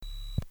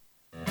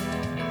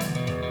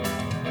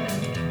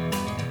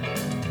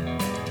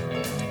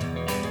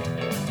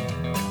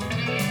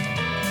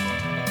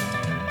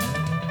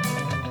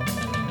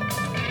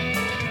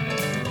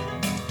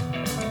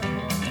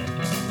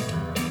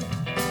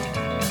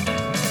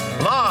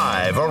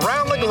live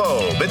around the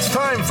globe. It's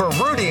time for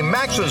Rudy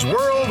Max's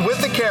World with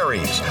the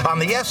Carries on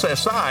the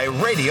SSI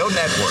Radio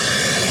Network.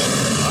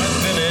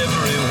 I've been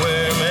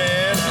everywhere,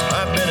 man.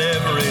 I've been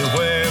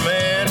everywhere,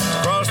 man.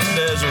 Across the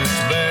deserts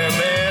bare,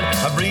 man.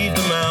 I breathe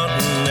the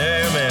mountain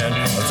air, man.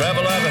 Of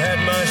travel I've had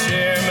my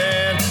share,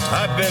 man.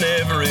 I've been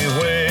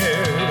everywhere.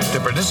 To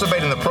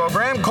participate in the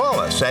program, call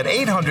us at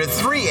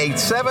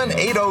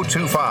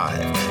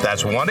 800-387-8025.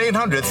 That's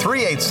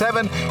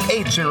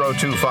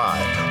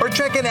 1-800-387-8025. Or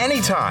check in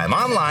anytime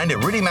online at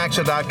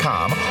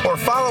rudymaxa.com or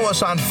follow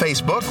us on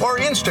Facebook or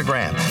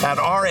Instagram at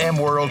RM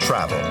World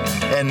Travel.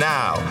 And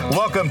now,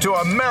 welcome to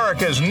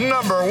America's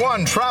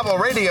 #1 travel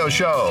radio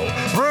show,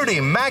 Rudy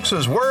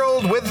Max's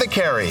World with the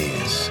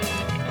Carries.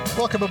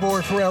 Welcome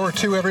aboard for Hour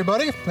 2,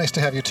 everybody. Nice to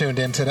have you tuned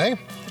in today.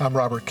 I'm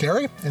Robert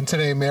Carey, and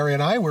today Mary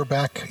and I, we're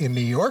back in New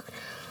York.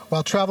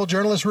 While travel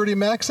journalist Rudy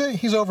Maxa,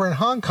 he's over in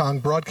Hong Kong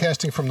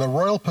broadcasting from the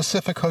Royal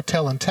Pacific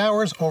Hotel and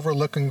Towers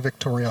overlooking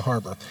Victoria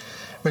Harbor.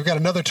 We've got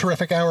another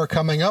terrific hour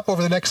coming up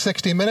over the next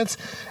 60 minutes,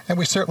 and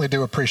we certainly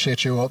do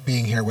appreciate you all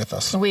being here with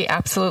us. We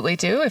absolutely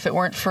do. If it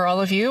weren't for all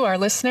of you, our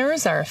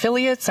listeners, our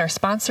affiliates, our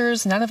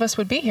sponsors, none of us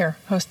would be here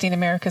hosting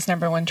America's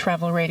 #1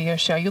 travel radio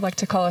show. You like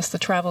to call us the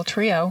Travel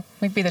Trio.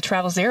 We'd be the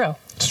Travel Zero.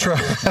 It's true.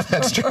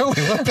 That's true.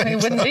 We would be. We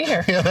wouldn't be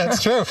here. Yeah,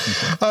 that's true.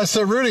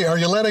 So, Rudy, are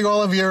you letting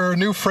all of your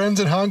new friends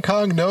in Hong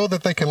Kong know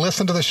that they can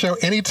listen to the show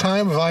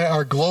anytime via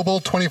our global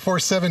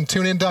 24/7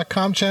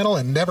 tunein.com channel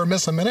and never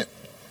miss a minute?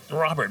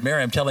 Robert,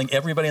 Mary, I'm telling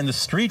everybody on the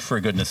street, for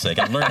goodness sake.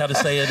 I've learned how to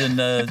say it in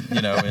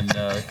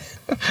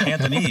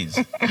Cantonese.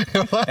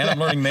 And I'm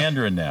learning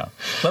Mandarin now.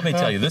 Let me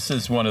tell you, this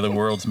is one of the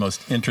world's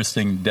most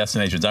interesting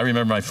destinations. I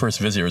remember my first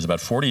visit. It was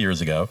about 40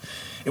 years ago.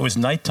 It was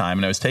nighttime,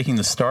 and I was taking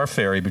the Star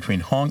Ferry between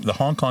the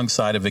Hong Kong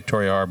side of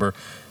Victoria Harbor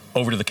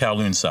over to the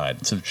Kowloon side.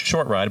 It's a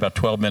short ride, about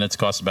 12 minutes,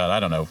 costs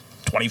about,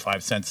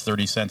 25 cents,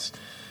 30 cents.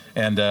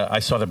 And I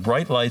saw the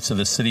bright lights of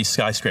the city's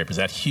skyscrapers,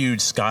 that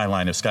huge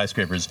skyline of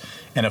skyscrapers,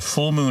 and a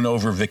full moon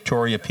over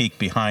Victoria Peak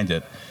behind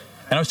it.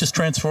 And I was just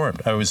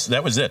transformed.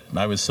 That was it.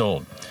 I was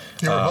sold.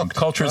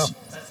 Cultures,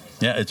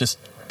 yeah, it's just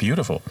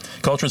beautiful.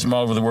 Cultures from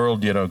all over the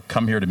world,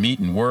 come here to meet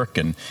and work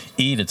and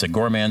eat. It's a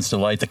gourmand's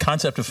delight. The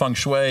concept of feng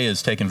shui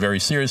is taken very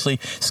seriously.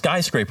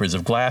 Skyscrapers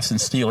of glass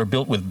and steel are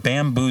built with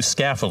bamboo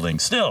scaffolding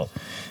still.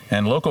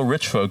 And local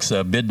rich folks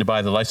bid to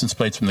buy the license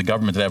plates from the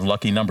government that have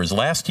lucky numbers.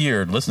 Last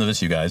year, listen to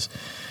this, you guys,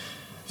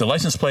 the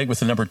license plate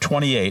with the number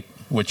 28,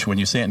 which when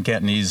you say it in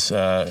Cantonese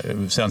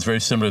sounds very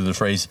similar to the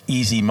phrase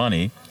easy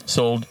money,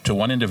 sold to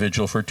one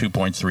individual for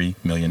 $2.3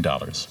 million.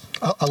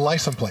 A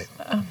license plate.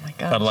 Oh, my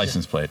gosh. A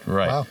license plate,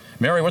 right. Wow.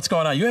 Mary, what's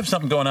going on? You have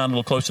something going on a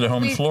little closer to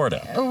home in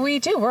Florida. We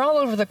do. We're all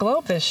over the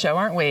globe this show,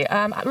 aren't we?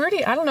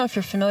 Rudy, I don't know if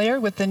you're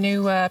familiar with the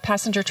new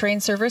passenger train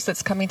service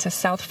that's coming to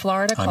South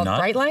Florida called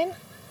Brightline.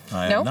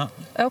 I am not.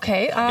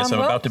 Okay. I guess I'm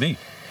about to be.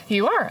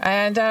 You are.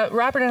 And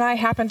Robert and I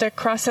happened to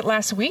cross it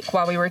last week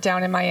while we were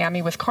down in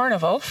Miami with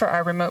Carnival for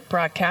our remote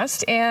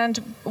broadcast.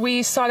 And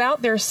we sought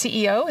out their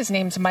CEO, his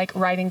name's Mike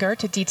Reidinger,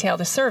 to detail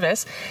the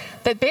service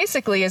that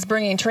basically is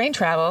bringing train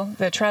travel,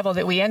 the travel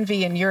that we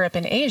envy in Europe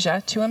and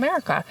Asia, to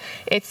America.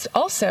 It's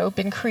also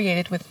been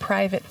created with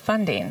private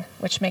funding,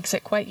 which makes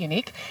it quite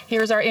unique.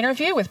 Here's our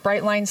interview with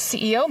Brightline's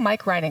CEO,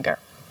 Mike Reidinger.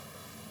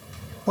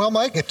 Well,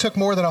 Mike, it took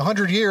more than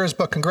 100 years,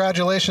 but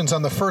congratulations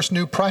on the first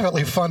new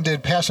privately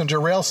funded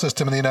passenger rail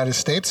system in the United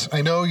States.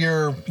 I know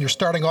you're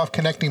starting off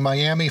connecting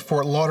Miami,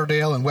 Fort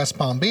Lauderdale, and West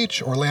Palm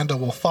Beach. Orlando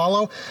will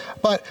follow.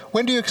 But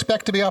when do you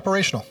expect to be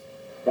operational?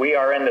 We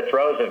are in the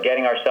throes of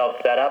getting ourselves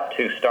set up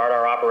to start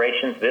our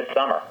operations this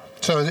summer.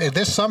 So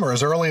this summer,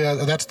 as early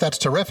as that's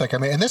terrific. I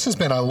mean, and this has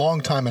been a long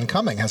time in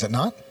coming, has it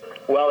not?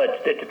 Well,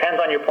 it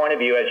depends on your point of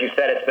view. As you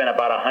said, it's been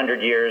about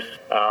 100 years,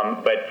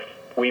 but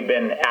we've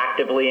been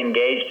actively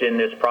engaged in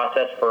this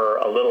process for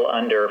a little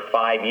under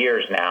 5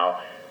 years now,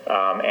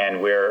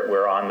 and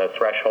we're on the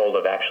threshold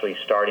of actually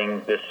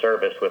starting this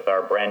service with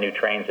our brand new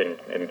trains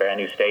and brand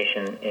new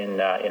station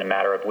in a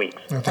matter of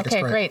weeks.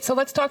 Okay, great. So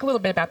let's talk a little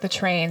bit about the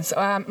trains.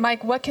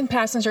 Mike, what can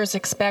passengers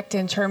expect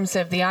in terms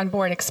of the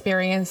onboard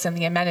experience and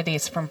the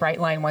amenities from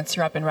Brightline once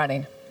you're up and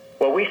running?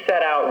 Well, we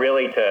set out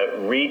really to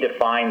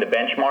redefine the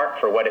benchmark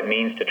for what it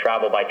means to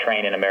travel by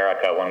train in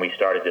America when we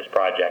started this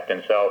project.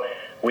 And so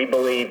we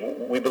believe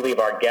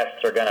our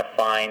guests are going to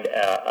find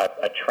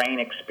a train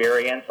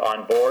experience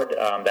on board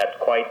that's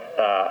quite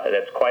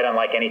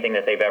unlike anything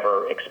that they've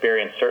ever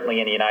experienced, certainly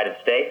in the United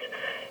States,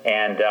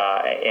 and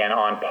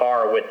on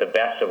par with the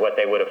best of what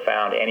they would have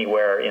found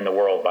anywhere in the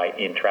world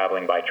in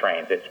traveling by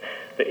trains.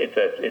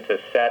 It's a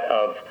set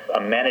of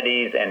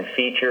amenities and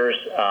features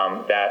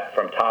that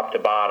from top to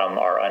bottom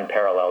are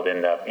unparalleled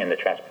in the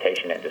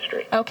transportation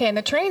industry. Okay, and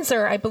the trains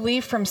are, I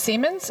believe, from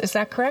Siemens. Is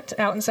that correct?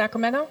 Out in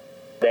Sacramento?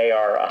 They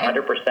are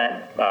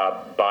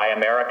 100% Buy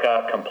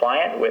America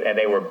compliant, and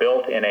they were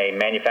built in a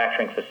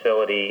manufacturing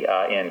facility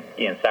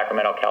in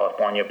Sacramento,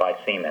 California by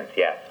Siemens,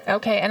 yes.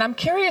 Okay, and I'm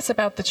curious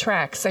about the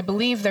tracks. I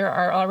believe there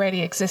are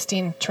already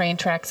existing train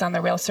tracks on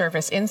the rail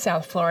service in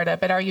South Florida,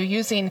 but are you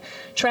using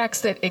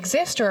tracks that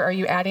exist, or are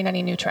you adding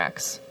any new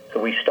tracks? So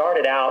we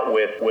started out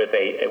with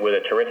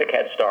a terrific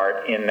head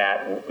start in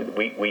that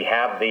we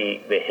have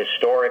the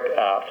historic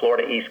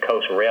Florida East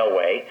Coast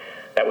Railway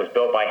that was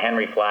built by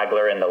Henry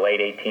Flagler in the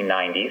late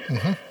 1890s.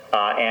 Mm-hmm.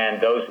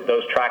 And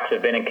those tracks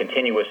have been in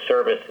continuous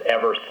service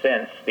ever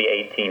since the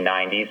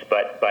 1890s.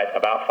 But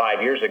about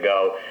 5 years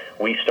ago,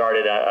 we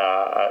started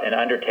an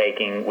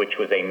undertaking which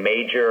was a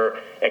major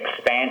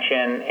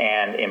expansion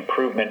and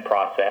improvement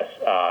process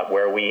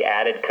where we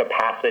added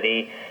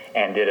capacity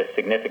and did a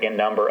significant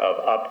number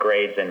of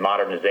upgrades and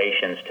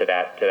modernizations to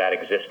that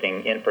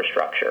existing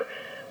infrastructure,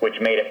 which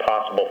made it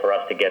possible for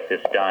us to get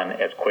this done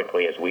as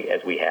quickly as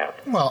we have.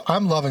 Well,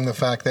 I'm loving the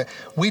fact that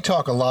we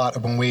talk a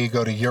lot when we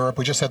go to Europe.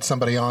 We just had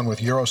somebody on with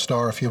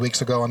Eurostar a few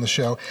weeks ago on the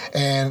show.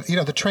 And,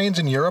 the trains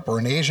in Europe or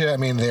in Asia, I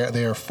mean,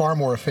 they're far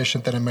more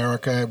efficient than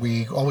America.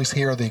 We always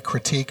hear the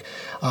critique.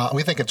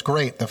 We think it's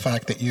great, the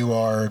fact that you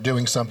are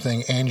doing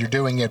something and you're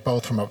doing it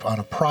both on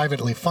a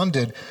privately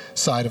funded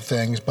side of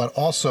things, but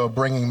also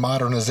bringing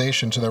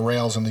modernization to the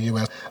rails in the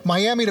U.S.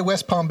 Miami to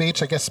West Palm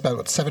Beach, I guess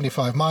about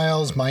 75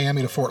 miles.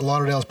 Miami to Fort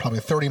Lauderdale is probably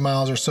 30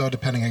 miles or so,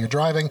 depending how you're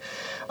driving.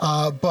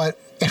 But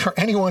for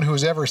anyone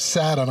who's ever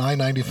sat on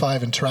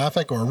I-95 in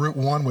traffic or Route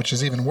 1, which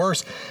is even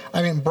worse,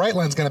 I mean,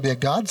 Brightline's going to be a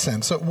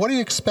godsend. So what do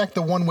you expect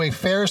the one-way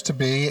fares to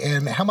be,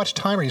 and how much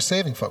time are you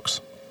saving folks?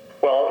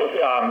 Well,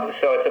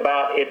 so it's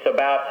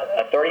about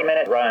a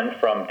 30-minute run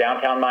from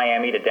downtown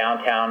Miami to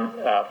downtown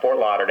Fort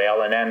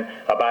Lauderdale, and then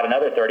about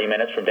another 30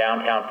 minutes from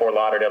downtown Fort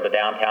Lauderdale to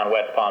downtown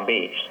West Palm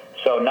Beach.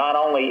 So not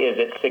only is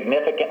it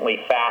significantly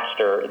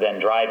faster than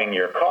driving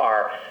your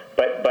car,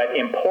 but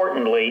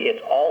importantly,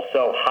 it's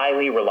also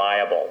highly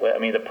reliable. I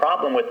mean, the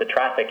problem with the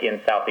traffic in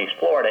Southeast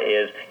Florida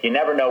is you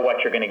never know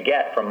what you're going to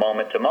get from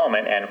moment to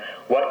moment, and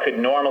what could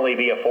normally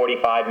be a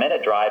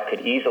 45-minute drive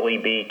could easily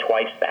be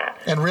twice that.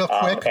 And real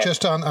quick,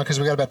 just on, because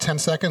we got about 10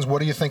 seconds,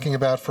 what are you thinking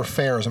about for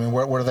fares? I mean,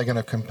 what are they going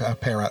to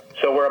compare at?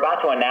 So we're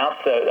about to announce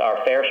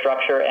our fare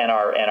structure and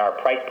our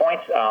price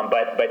points,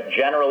 but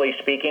generally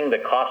speaking, the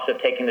cost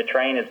of taking the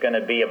train is going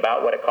to be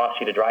about what it costs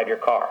you to drive your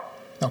car.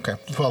 Okay.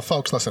 Well,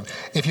 folks, listen,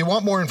 if you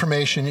want more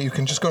information, you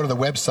can just go to the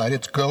website.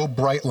 It's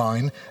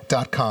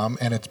gobrightline.com,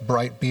 and it's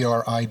bright,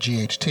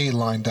 B-R-I-G-H-T,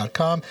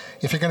 line.com.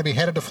 If you're going to be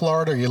headed to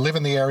Florida or you live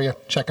in the area,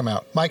 check them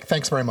out. Mike,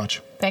 thanks very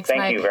much. Thanks, Mike.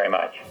 Thank you very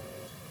much.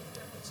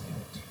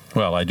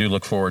 Well, I do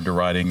look forward to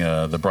riding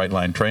the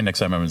Brightline train next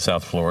time I'm in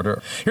South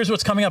Florida. Here's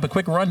what's coming up, a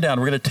quick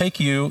rundown. We're going to take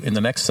you in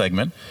the next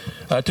segment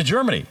to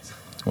Germany,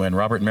 when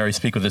Robert and Mary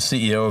speak with the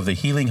CEO of the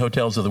Healing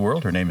Hotels of the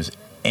World. Her name is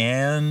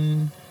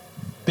Anne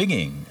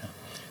Bigging.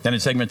 Then in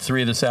segment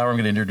 3 of this hour, I'm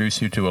going to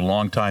introduce you to a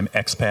longtime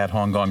expat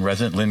Hong Kong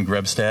resident, Lynn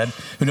Grebstad,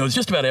 who knows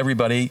just about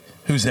everybody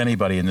who's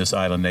anybody in this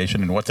island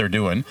nation and what they're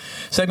doing.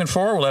 Segment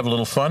 4, we'll have a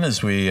little fun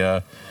as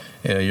you're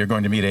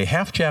going to meet a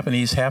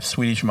half-Japanese,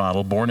 half-Swedish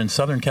model born in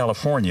Southern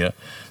California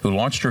who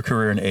launched her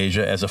career in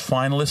Asia as a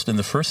finalist in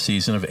the first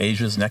season of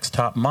Asia's Next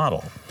Top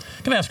Model.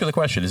 I'm going to ask her the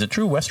question, is it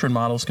true Western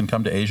models can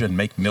come to Asia and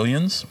make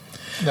millions?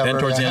 No, then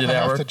towards the end of the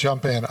hour, I have to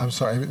jump in. I'm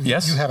sorry.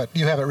 Yes? You have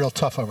it real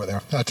tough over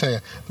there. I tell you,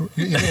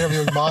 you're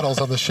interviewing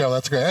models on the show.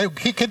 That's great.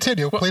 Hey,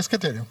 continue. Please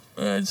continue.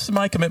 It's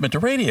my commitment to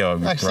radio,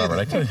 Robert.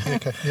 I tell you.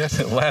 Okay. Yes.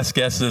 Last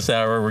guest this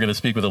hour, we're going to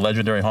speak with a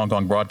legendary Hong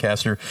Kong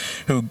broadcaster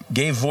who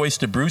gave voice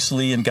to Bruce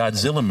Lee in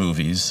Godzilla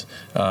movies.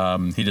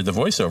 He did the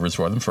voiceovers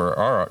for them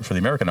for the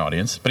American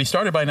audience, but he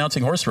started by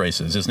announcing horse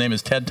races. His name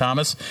is Ted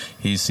Thomas.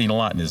 He's seen a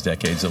lot in his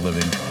decades of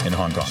living in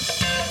Hong Kong.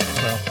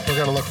 Well, we're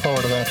going to look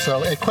forward to that.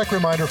 So a quick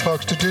reminder,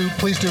 folks,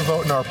 please do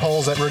vote in our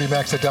polls at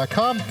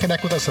rudymaxa.com.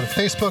 Connect with us on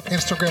Facebook,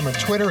 Instagram, and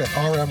Twitter at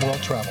RM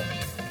World Travel.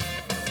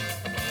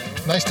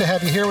 Nice to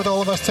have you here with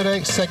all of us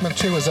today. Segment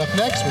 2 is up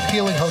next with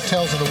Healing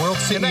Hotels of the World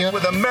CEO. Connect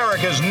with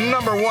America's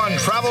 #1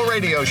 travel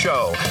radio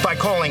show by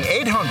calling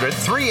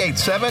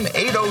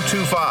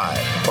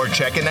 800-387-8025 or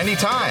check in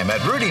anytime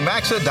at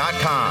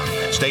rudymaxa.com.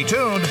 Stay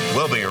tuned.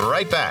 We'll be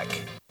right back.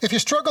 If you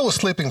struggle with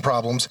sleeping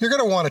problems, you're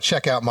going to want to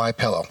check out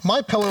MyPillow.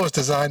 MyPillow is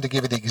designed to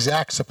give you the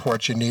exact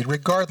support you need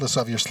regardless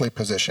of your sleep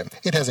position.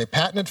 It has a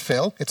patented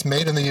fill. It's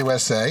made in the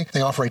USA. They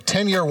offer a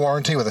 10-year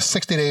warranty with a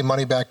 60-day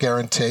money-back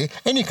guarantee,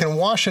 and you can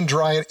wash and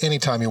dry it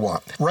anytime you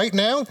want. Right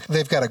now,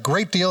 they've got a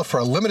great deal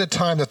for a limited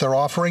time that they're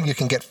offering. You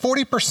can get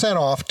 40%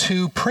 off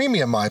 2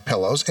 premium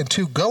MyPillows and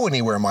 2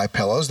 go-anywhere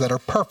MyPillows that are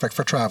perfect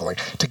for traveling.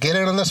 To get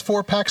in on this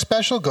 4-pack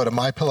special, go to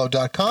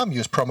MyPillow.com,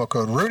 use promo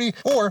code Rudy,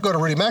 or go to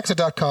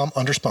RudyMaxa.com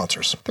under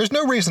sponsors. There's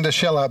no reason to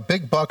shell out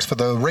big bucks for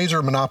the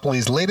razor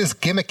monopoly's latest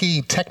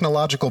gimmicky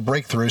technological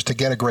breakthroughs to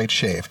get a great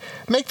shave.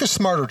 Make the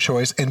smarter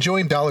choice and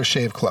join Dollar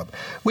Shave Club.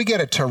 We get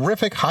a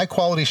terrific,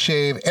 high-quality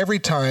shave every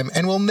time,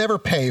 and we'll never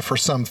pay for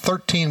some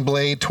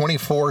 13-blade,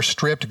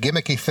 24-stripped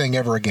gimmicky thing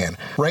ever again.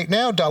 Right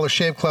now, Dollar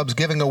Shave Club's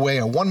giving away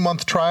a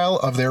 1-month trial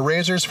of their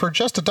razors for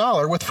just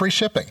 $1 with free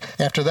shipping.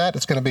 After that,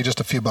 it's going to be just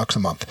a few bucks a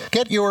month.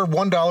 Get your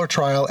 $1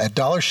 trial at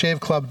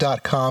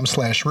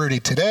dollarshaveclub.com/Rudy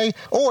today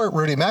or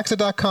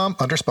RudyMaxa.com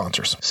under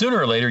sponsors. repairs. Sooner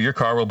or later, your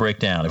car will break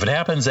down. If it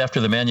happens after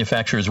the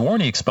manufacturer's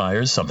warranty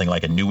expires, something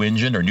like a new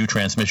engine or new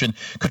transmission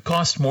could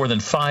cost more than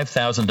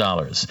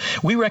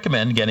 $5,000. We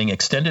recommend getting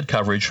extended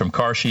coverage from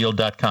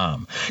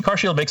CarShield.com.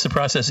 CarShield makes the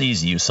process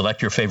easy. You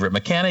select your favorite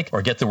mechanic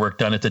or get the work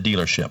done at the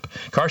dealership.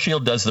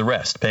 CarShield does the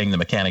rest, paying the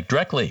mechanic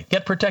directly.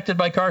 Get protected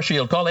by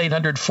CarShield. Call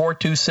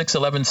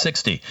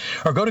 800-426-1160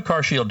 or go to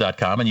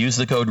CarShield.com and use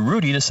the code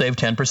RUDY to save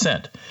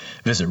 10%.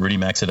 Visit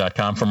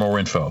RudyMaxa.com for more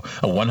info.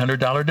 A $100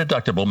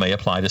 deductible may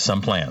apply to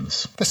some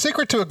plans. The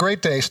secret to a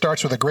great day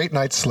starts with a great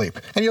night's sleep,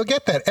 and you'll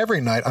get that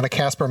every night on a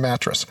Casper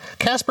mattress.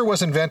 Casper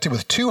was invented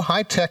with 2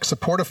 high-tech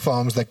supportive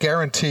foams that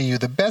guarantee you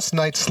the best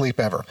night's sleep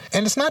ever.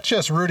 And it's not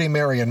just Rudy,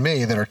 Mary, and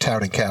me that are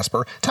touting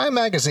Casper. Time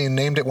magazine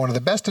named it one of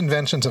the best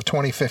inventions of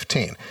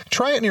 2015.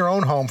 Try it in your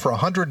own home for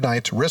 100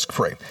 nights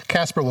risk-free.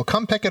 Casper will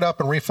come pick it up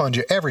and refund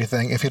you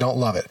everything if you don't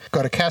love it.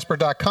 Go to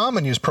Casper.com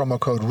and use promo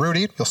code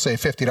RUDY. You'll save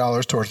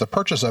 $50 towards the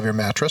purchase of your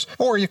mattress,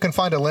 or you can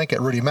find a link at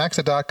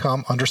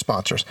RudyMaxa.com under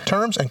sponsors.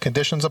 Terms and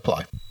conditions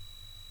apply.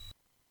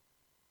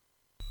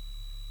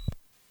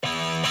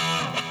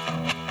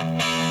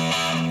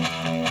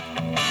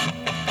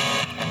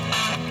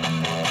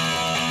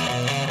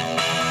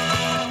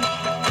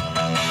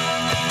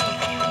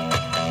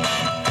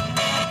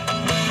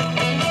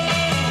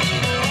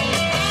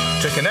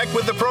 To connect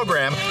with the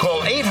program,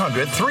 call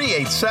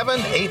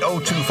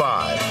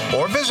 800-387-8025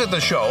 or visit the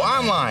show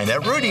online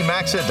at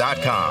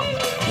rudymaxa.com.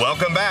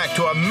 Welcome back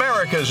to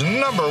America's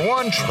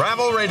 #1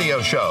 travel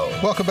radio show.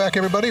 Welcome back,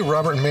 everybody.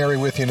 Robert and Mary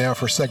with you now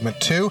for segment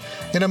 2.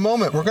 In a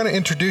moment, we're going to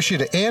introduce you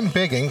to Ann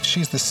Bigging.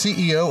 She's the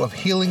CEO of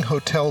Healing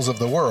Hotels of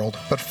the World.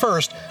 But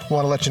first, I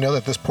want to let you know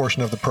that this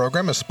portion of the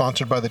program is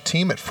sponsored by the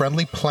team at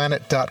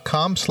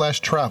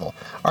friendlyplanet.com/travel.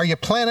 Are you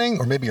planning,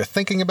 or maybe you're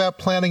thinking about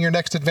planning your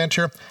next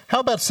adventure? How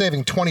about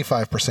saving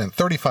 25%,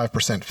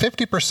 35%,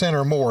 50%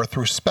 or more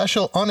through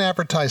special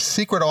unadvertised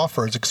secret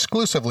offers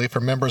exclusively for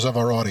members of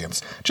our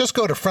audience? Just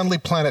go to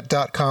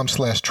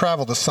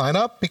friendlyplanet.com/travel to sign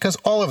up, because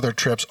all of their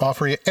trips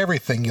offer you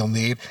everything you'll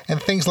need,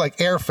 and things like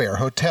airfare,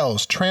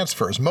 hotels,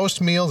 transfers, most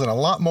meals, and a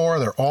lot more,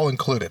 they're all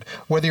included.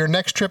 Whether your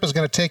next trip is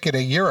going to take you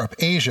to Europe,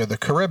 Asia, the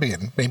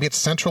Caribbean, maybe it's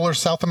Central or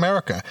South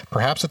America,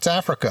 perhaps it's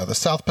Africa, the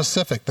South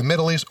Pacific, the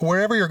Middle East,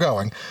 wherever you're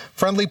going,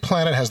 Friendly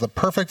Planet has the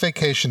perfect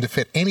vacation to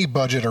fit any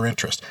budget or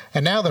interest.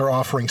 And now they're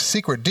offering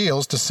secret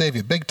deals to save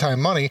you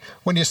big-time money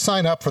when you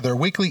sign up for their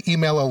weekly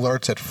email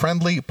alerts at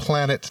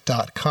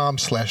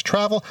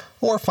friendlyplanet.com/travel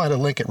or find a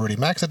link at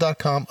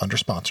rudymaxa.com under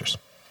sponsors.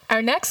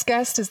 Our next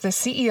guest is the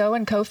CEO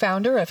and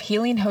co-founder of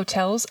Healing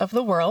Hotels of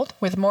the World.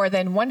 With more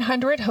than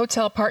 100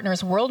 hotel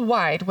partners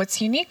worldwide,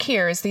 what's unique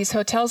here is these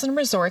hotels and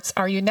resorts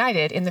are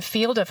united in the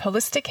field of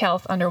holistic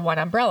health under one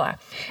umbrella.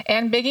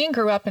 Ann Bigging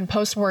grew up in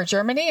post-war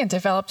Germany and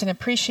developed an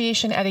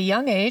appreciation at a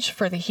young age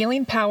for the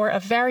healing power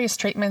of various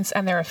treatments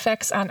and their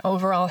effects on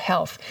overall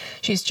health.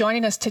 She's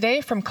joining us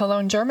today from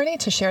Cologne, Germany,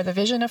 to share the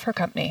vision of her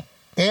company.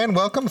 Ann,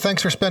 welcome.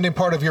 Thanks for spending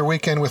part of your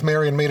weekend with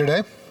Mary and me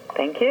today.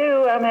 Thank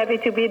you. I'm happy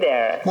to be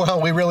there. Well,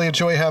 we really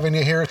enjoy having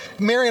you here.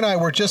 Mary and I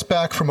were just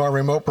back from our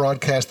remote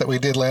broadcast that we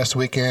did last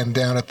weekend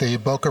down at the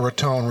Boca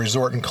Raton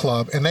Resort and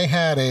Club, and they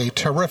had a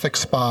terrific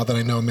spa that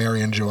I know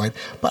Mary enjoyed.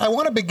 But I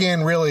want to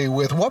begin really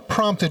with what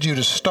prompted you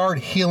to start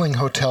Healing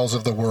Hotels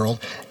of the World,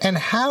 and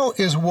how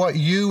is what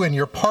you and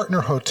your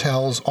partner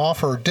hotels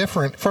offer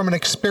different from an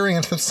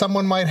experience that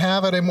someone might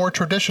have at a more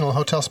traditional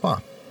hotel spa?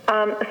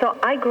 So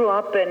I grew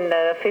up in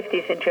the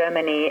 50s in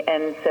Germany,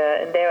 and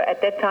there at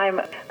that time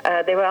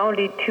there were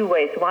only 2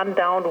 ways: one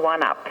down,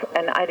 one up.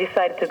 And I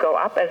decided to go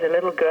up as a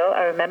little girl,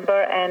 I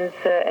remember, and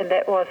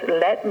that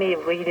led me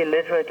really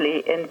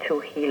literally into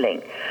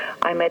healing.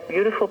 I met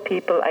beautiful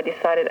people. I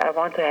decided I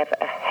want to have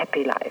a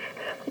happy life.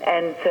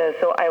 And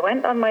so I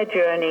went on my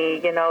journey,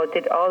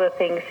 did all the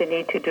things you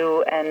need to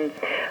do, and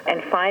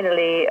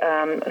finally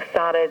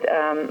started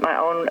my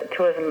own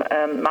tourism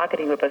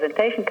marketing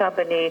representation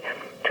company,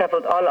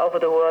 traveled all over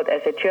the world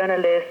as a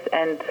journalist,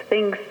 and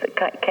things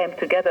came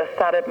together,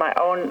 started my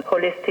own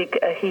holistic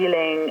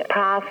healing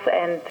path,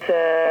 and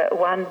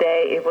one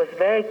day it was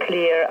very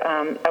clear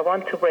I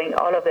want to bring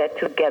all of that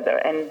together,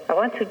 and I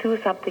want to do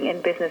something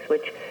in business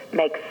which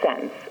makes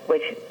sense,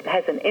 which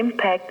has an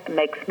impact,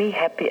 makes me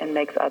happy, and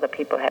makes other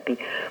people happy.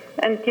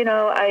 And,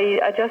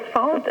 I just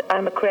found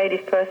I'm a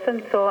creative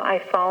person, so I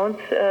found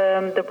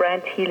the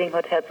brand Healing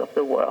Hotels of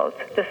the World.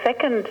 The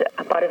second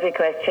part of the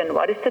question,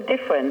 what is the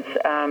difference?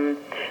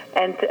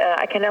 And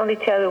I can only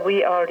tell you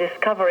we are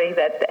discovering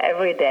that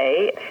every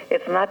day.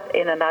 It's not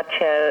in a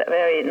nutshell,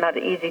 not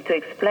easy to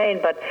explain,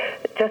 but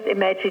just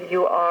imagine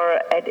you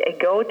are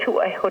go to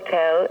a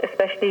hotel,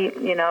 especially,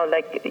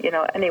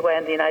 anywhere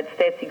in the United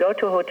States, you go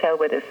to a hotel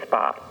with a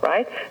spa,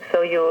 right?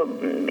 So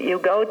you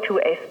go to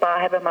a spa,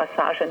 have a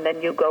massage, and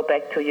then you go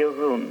back to your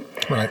room.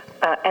 Right.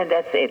 And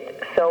that's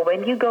it. So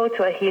when you go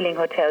to a healing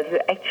hotel, you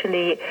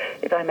actually,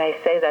 if I may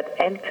say that,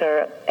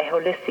 enter a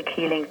holistic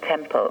healing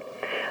temple.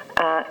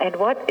 And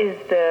what is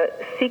the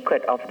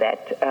secret of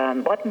that?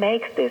 What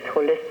makes this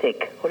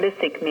holistic?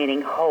 Holistic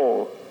meaning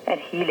whole, and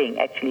healing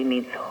actually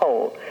means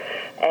whole.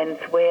 and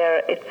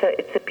where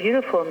it's a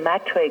beautiful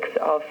matrix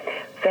of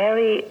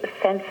very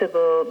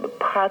sensible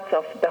parts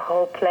of the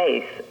whole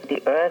place: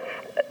 the earth,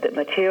 the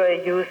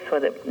material used for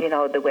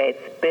the way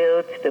it's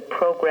built, the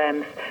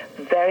programs,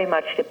 very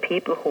much the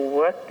people who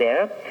work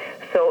there.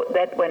 So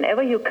that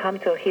whenever you come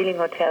to a healing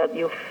hotel,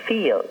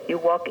 you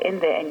walk in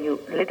there and you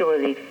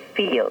literally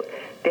feel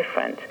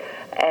different.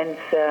 And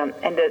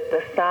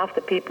the staff,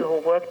 the people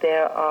who work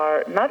there,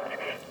 are not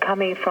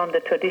coming from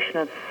the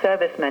traditional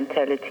service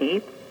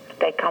mentality.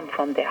 They come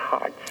from their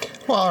hearts.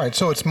 Well, all right.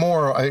 So it's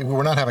more,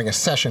 we're not having a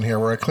session here.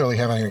 We're clearly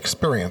having an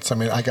experience. I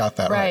mean, I got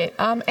that right.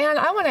 And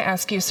I want to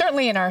ask you,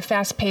 certainly in our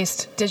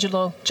fast-paced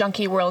digital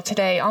junkie world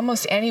today,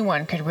 almost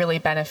anyone could really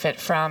benefit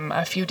from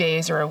a few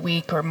days or a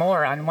week or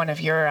more on one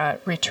of your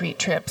retreat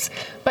trips.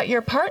 But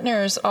your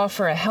partners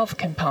offer a health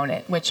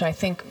component, which I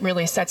think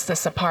really sets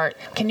this apart.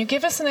 Can you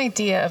give us an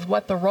idea of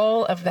what the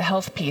role of the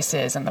health piece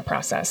is in the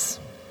process?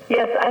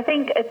 Yes, I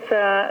think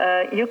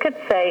it's, you could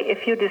say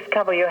if you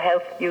discover your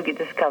health, you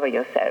discover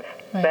yourself.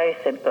 Right. Very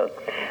simple.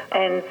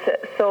 And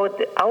so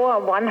our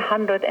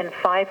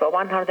 105 or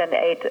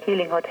 108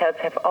 healing hotels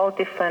have all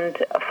different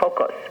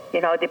focus,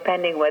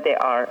 depending where they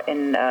are,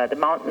 in the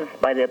mountains,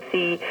 by the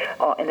sea,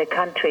 or in the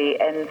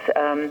country. And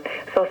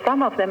so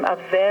some of them are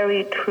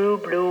very true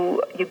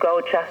blue. You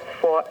go just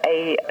for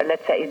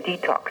let's say, a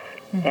detox.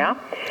 Mm-hmm. Yeah.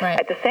 Right.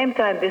 At the same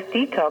time, this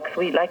detox,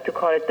 we like to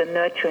call it the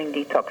nurturing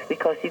detox,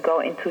 because you go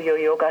into your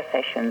yoga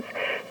sessions,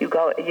 you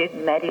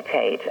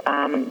meditate,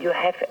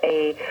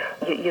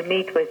 you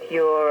meet with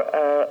your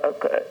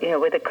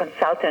with a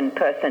consultant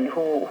person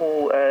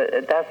who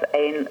does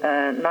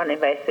a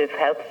non-invasive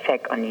health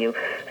check on you,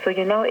 so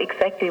you know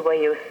exactly where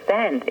you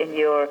stand in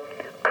your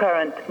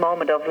current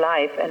moment of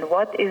life and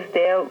what is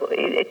there.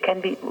 It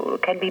can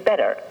be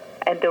better,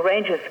 and the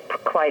range is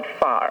quite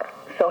far.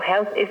 So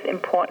health is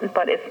important,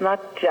 but it's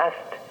not just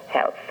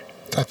health.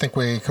 I think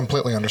we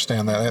completely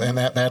understand that, and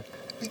that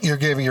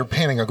you're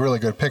painting a really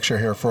good picture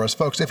here for us,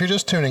 folks. If you're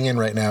just tuning in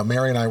right now,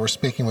 Mary and I were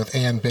speaking with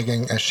Ann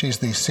Bigging, as she's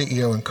the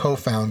CEO and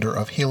co-founder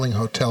of Healing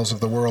Hotels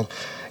of the World.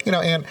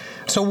 Ann,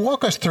 so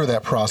walk us through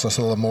that process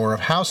a little more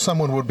of how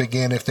someone would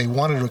begin if they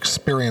wanted to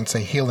experience a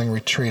healing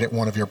retreat at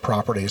one of your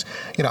properties.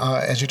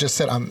 As you just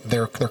said,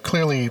 they're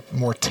clearly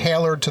more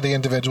tailored to the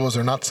individuals.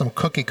 They're not some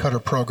cookie-cutter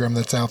program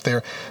that's out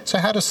there. So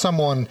how does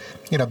someone,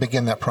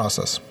 begin that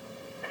process?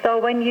 So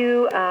when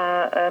you,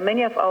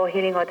 many of our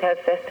healing hotels,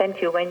 they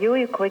send you, when you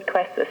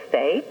request a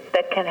stay,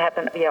 that can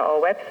happen via our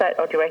website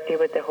or directly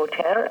with the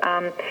hotel,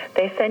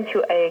 they send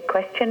you a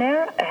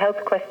questionnaire, a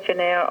health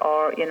questionnaire,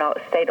 or,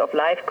 a state of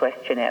life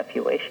questionnaire, if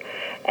you wish.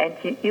 And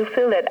you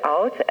fill that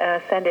out,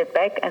 send it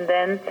back, and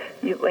then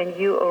when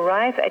you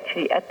arrive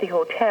actually at the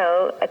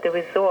hotel, at the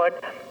resort,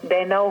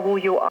 they know who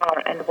you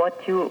are and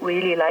what you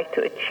really like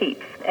to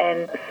achieve.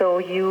 And so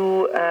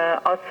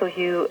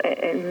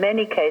in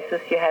many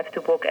cases, you have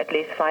to book at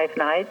least 5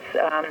 nights,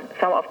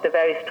 some of the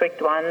very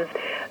strict ones,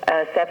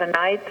 7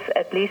 nights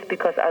at least,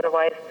 because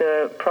otherwise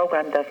the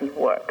program doesn't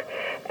work.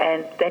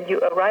 And then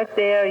you arrive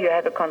there, you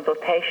have a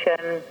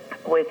consultation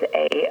with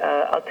a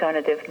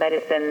alternative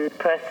medicine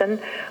person,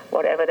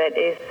 whatever that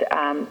is,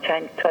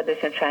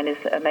 traditional Chinese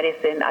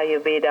medicine,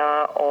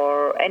 Ayurveda,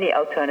 or any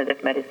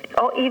alternative medicine,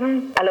 or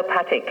even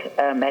allopathic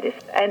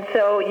medicine. And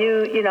so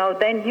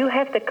then you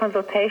have the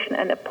consultation,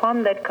 and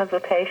upon that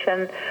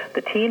consultation,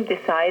 the team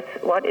decides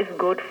what is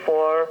good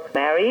for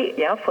Mary,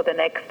 for the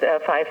next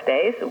 5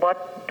 days.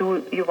 What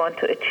do you want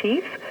to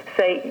achieve?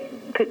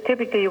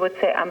 Typically you would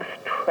say, I'm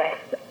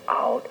stressed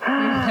out.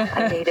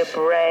 I need a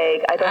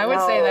break. I would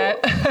say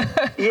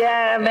that.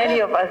 Yeah, many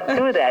of us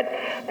do that.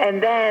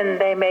 And then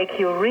they make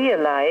you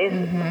realize,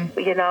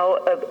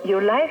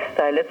 your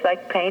lifestyle. It's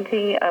like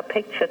painting a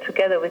picture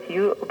together with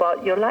you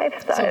about your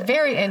lifestyle. So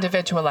very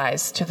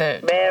individualized to the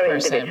very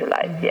person.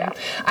 Individualized, yeah.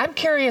 I'm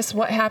curious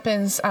what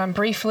happens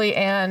briefly,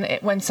 Anne,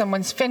 when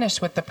someone's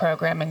finished with the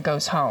program and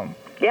goes home.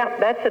 Yeah,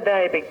 that's a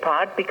very big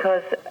part,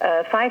 because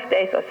 5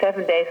 days or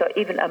 7 days or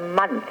even a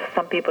month,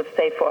 some people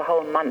stay for a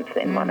whole month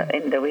in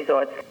the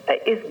resorts,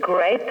 is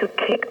great to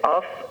kick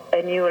off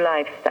a new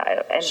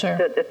lifestyle. And sure.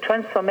 the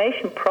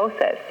transformation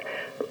process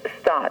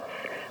starts.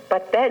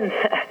 But then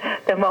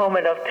the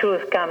moment of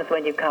truth comes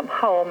when you come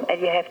home,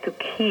 and you have to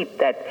keep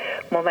that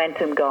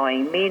momentum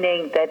going,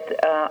 meaning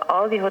that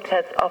all the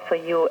hotels offer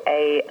you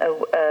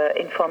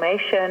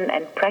information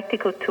and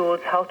practical tools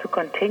how to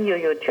continue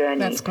your journey.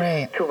 That's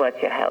great. Towards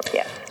your health,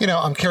 yes.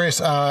 I'm curious,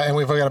 and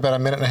we've got about a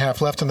minute and a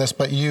half left on this,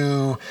 but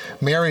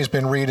Mary's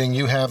been reading,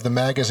 you have the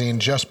magazine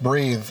Just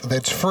Breathe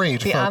that's free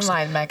to folks.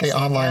 Online magazine.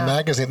 The online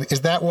magazine.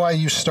 Is that why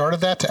you started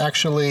that, to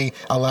actually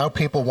allow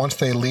people, once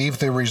they leave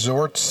the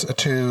resorts,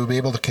 to be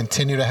able to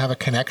continue to have a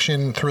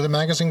connection through the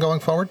magazine going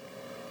forward?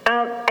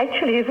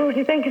 Actually,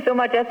 Rudy, thank you so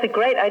much. That's a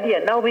great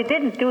idea. No, we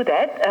didn't do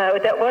that.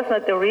 That was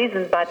not the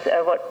reason, but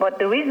what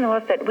the reason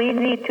was that we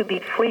need to be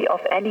free of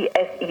any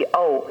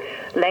SEO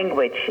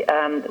language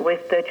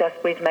with the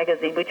Just Breathe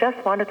magazine. We just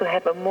wanted to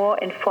have a more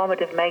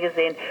informative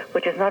magazine,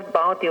 which is not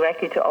bound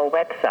directly to our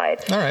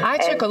website. All right. I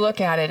took a look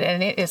at it,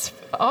 and it is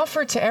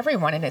offered to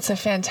everyone, and it's a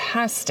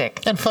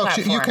fantastic And folks,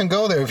 you platform. can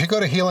go there. If you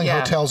go to Healing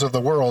Hotels of the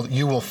World,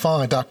 you will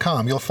find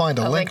 .com. You'll find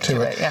a link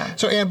to it. Yeah.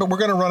 So, Ann, but we're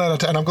going to run out of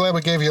time. I'm glad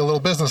we gave you a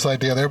little business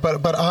idea there.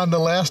 But on the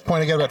last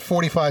point, I got about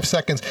 45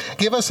 seconds.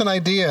 Give us an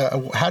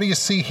idea. How do you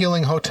see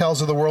Healing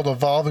Hotels of the World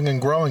evolving and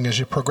growing as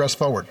you progress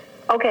forward?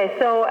 Okay,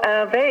 so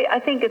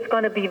I think it's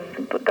going to be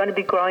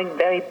growing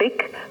very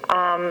big.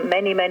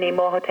 Many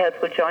more hotels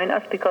will join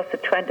us because the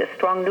trend is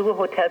strong. Newer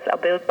hotels are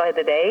built by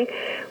the day.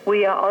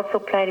 We are also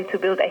planning to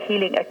build a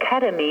healing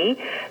academy,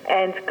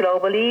 and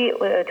globally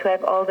to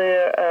have all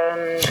the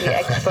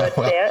experts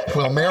there.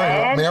 Well,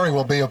 Mary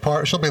will be a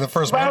part. She'll be the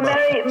first member.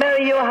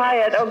 Mary, you're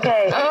hired.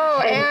 Okay.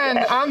 Oh, and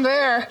I'm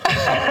there.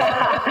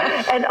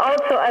 And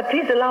also,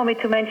 please allow me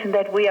to mention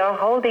that we are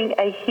holding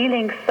a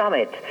healing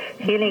summit.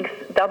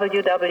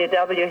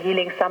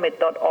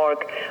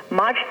 www.healingsummit.org.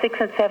 March 6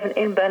 and 7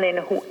 in Berlin.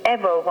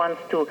 Whoever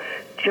wants to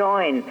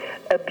join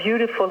a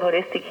beautiful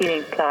holistic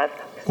healing class.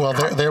 Well,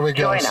 there we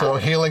go. Join So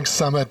us.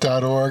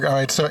 healingsummit.org. All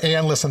right. So,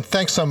 Ann, listen,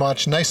 thanks so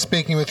much. Nice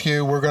speaking with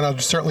you. We're going to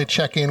certainly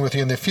check in with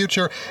you in the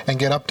future and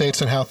get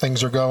updates on how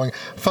things are going.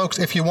 Folks,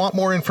 if you want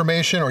more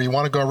information or you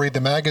want to go read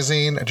the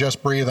magazine,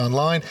 Just Breathe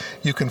online,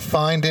 you can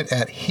find it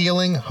at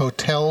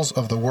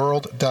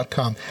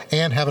healinghotelsoftheworld.com.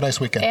 Ann, have a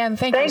nice weekend. And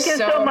thank you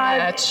so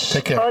much.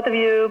 Take care. Both of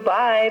you.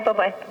 Bye.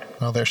 Bye-bye.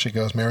 Well, there she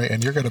goes, Mary,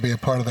 and you're going to be a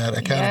part of that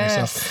academy.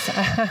 Yes. So.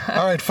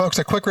 All right, folks,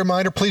 a quick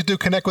reminder, please do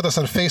connect with us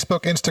on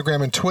Facebook,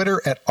 Instagram, and Twitter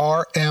at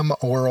RM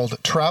World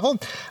Travel.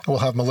 We'll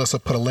have Melissa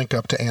put a link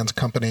up to Ann's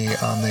company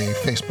on the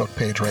Facebook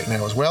page right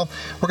now as well.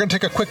 We're going to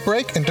take a quick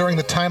break, and during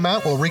the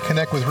timeout, we'll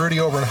reconnect with Rudy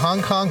over in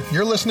Hong Kong.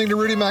 You're listening to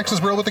Rudy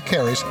Max's World with the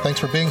Carries.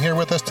 Thanks for being here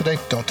with us today.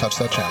 Don't touch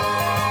that channel.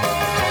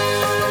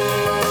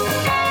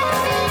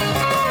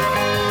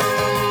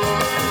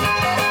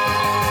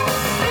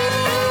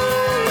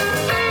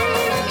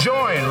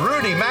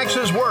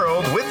 Max's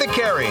World with the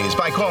Carries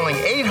by calling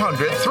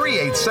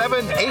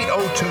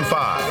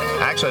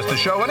 800-387-8025. Access the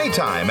show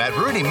anytime at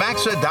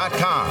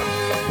rudymaxa.com.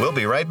 We'll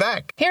be right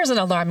back. Here's an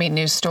alarming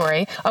news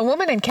story. A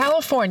woman in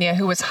California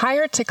who was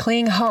hired to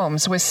clean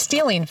homes was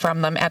stealing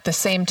from them at the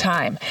same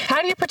time.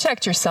 How do you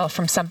protect yourself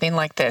from something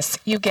like this?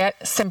 You get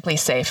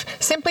SimpliSafe.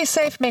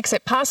 SimpliSafe makes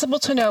it possible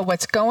to know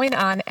what's going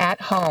on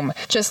at home.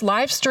 Just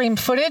live stream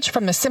footage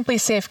from the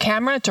SimpliSafe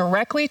camera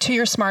directly to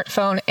your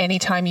smartphone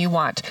anytime you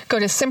want. Go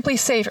to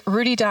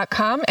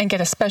SimpliSafeRudy.com and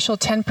get a special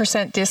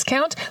 10%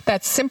 discount.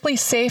 That's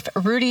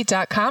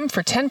SimpliSafeRudy.com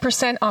for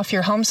 10% off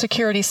your home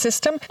security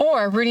system,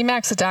 or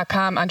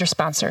RudyMaxa.com under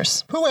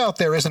sponsors. Who out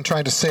there isn't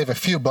trying to save a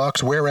few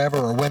bucks wherever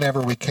or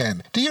whenever we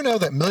can? Do you know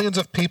that millions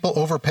of people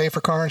overpay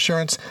for car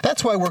insurance?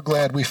 That's why we're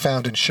glad we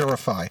found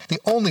Insurify, the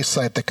only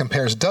site that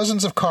compares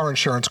dozens of car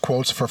insurance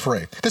quotes for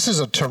free. This is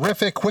a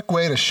terrific, quick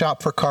way to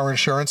shop for car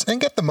insurance and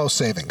get the most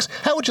savings.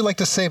 How would you like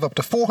to save up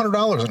to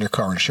 $400 on your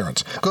car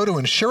insurance? Go to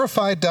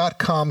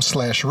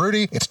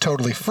Insurify.com/Rudy. It's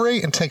totally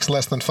free and takes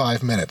less than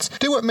 5 minutes.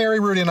 Do what Mary,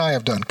 Rudy, and I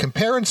have done.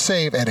 Compare and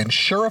save at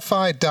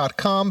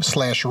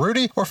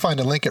Insurify.com/Rudy or find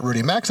a link at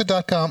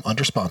RudyMaxa.com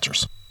under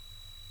sponsors.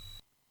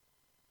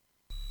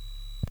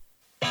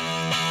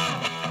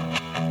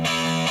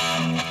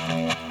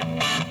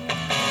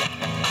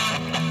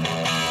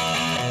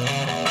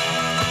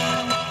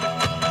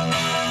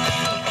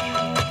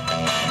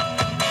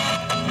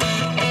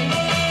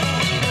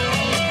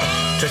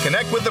 To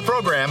connect with the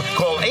program,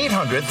 call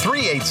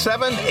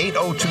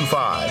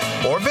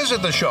 800-387-8025 or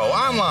visit the show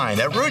online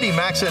at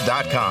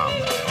rudymaxa.com.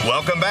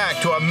 Welcome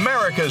back to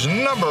America's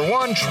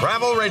 #1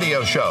 travel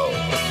radio show.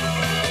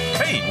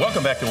 Hey,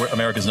 welcome back to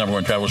America's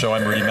 #1 travel show.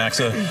 I'm Rudy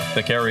Maxa.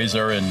 The Carries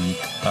are in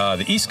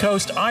the East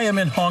Coast. I am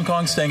in Hong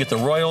Kong, staying at the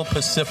Royal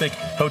Pacific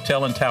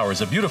Hotel and Towers,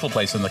 a beautiful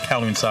place on the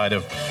Kowloon side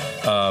of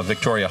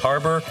Victoria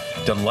Harbor.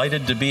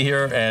 Delighted to be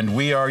here, and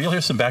you'll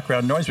hear some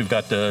background noise. We've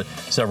got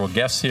several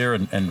guests here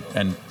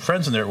and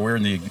friends in there. We're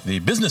in the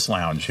business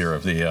lounge here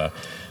of the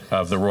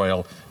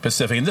Royal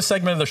Pacific. And this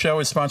segment of the show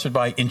is sponsored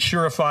by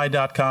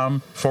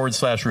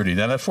Insurify.com/Rudy.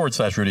 Now, that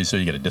 /Rudy so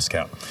you get a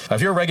discount.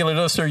 If you're a regular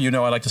listener, you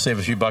know I like to save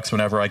a few bucks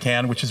whenever I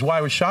can, which is why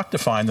I was shocked to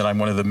find that I'm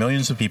one of the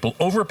millions of people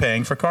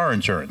overpaying for car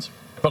insurance.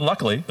 But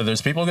luckily,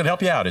 there's people who can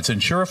help you out. It's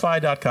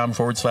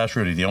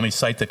Insurify.com/Rudy, the only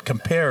site that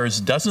compares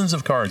dozens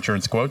of car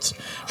insurance quotes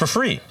for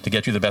free to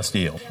get you the best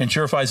deal.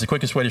 Insurify is the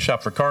quickest way to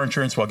shop for car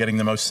insurance while getting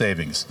the most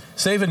savings.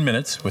 Save in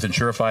minutes with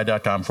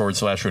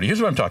Insurify.com/Rudy. Here's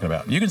what I'm talking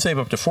about. You can save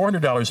up to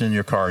 $400 in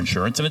your car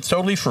insurance, and it's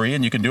totally free,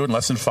 and you can do it in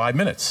less than 5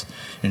 minutes.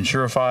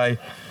 Insurify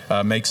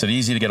makes it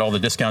easy to get all the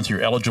discounts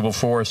you're eligible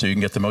for so you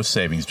can get the most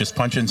savings. Just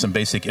punch in some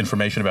basic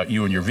information about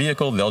you and your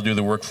vehicle. They'll do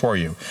the work for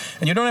you.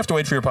 And you don't have to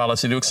wait for your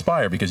policy to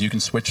expire because you can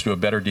switch to a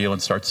better deal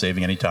and start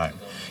saving anytime.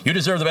 You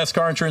deserve the best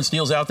car insurance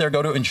deals out there.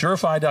 Go to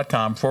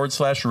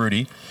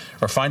Insurify.com/Rudy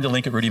or find the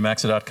link at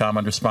RudyMaxa.com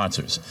under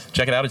sponsors.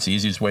 Check it out. It's the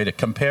easiest way to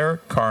compare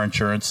car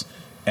insurance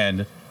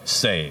and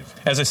save.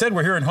 As I said,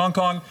 we're here in Hong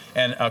Kong,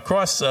 and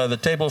across the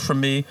table from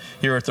me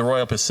here at the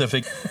Royal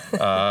Pacific,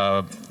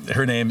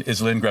 her name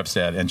is Lynn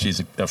Grebstad, and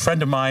she's a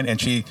friend of mine,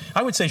 and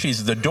I would say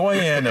she's the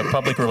doyen of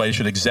public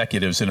relation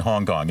executives in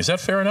Hong Kong. Is that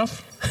fair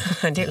enough?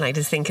 I don't like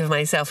to think of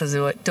myself as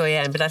a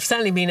doyen, but I've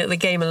certainly been at the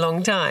game a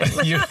long time.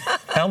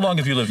 How long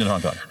have you lived in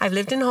Hong Kong? I've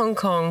lived in Hong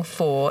Kong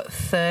for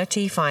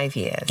 35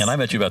 years. And I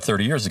met you about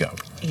 30 years ago.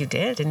 You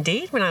did,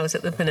 indeed, when I was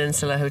at the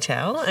Peninsula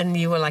Hotel, and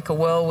you were like a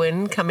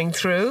whirlwind coming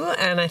through,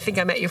 and I think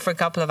I met you for a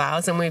couple of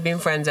hours, and we've been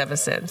friends ever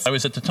since. I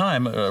was at the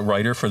time a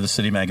writer for the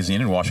city magazine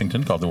in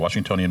Washington called the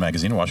Washingtonian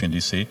Magazine in Washington,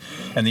 D.C.,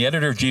 and the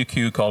editor of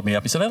GQ called me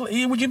up. He said,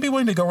 would you be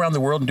willing to go around the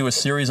world and do a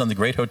series on the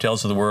great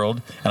hotels of the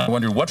world? And I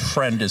wondered, what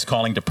friend is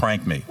calling to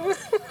prank me?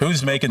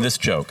 Who's making this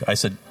joke? I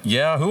said,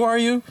 yeah, who are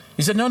you?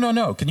 He said,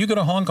 no. Can you go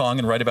to Hong Kong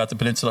and write about the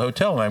Peninsula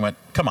Hotel? And I went,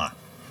 come on.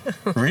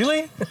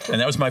 Really?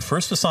 And that was my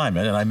first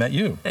assignment, and I met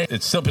you.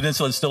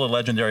 Peninsula is still a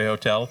legendary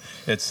hotel.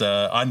 It's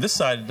on this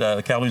side,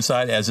 the Kowloon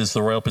side, as is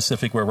the Royal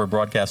Pacific, where we're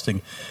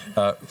broadcasting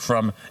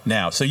from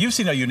now. So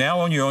you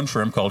now own your own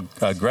firm called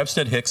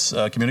Grebstad Hicks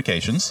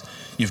Communications.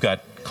 You've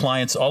got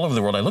clients all over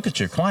the world. I look at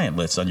your client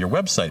list on your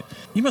website.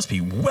 You must be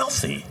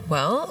wealthy.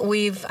 Well,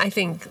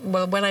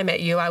 when I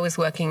met you, I was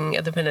working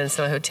at the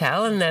Peninsula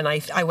Hotel, and then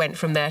I went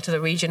from there to the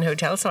Regent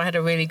Hotel, so I had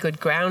a really good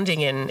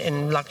grounding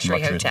in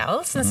luxury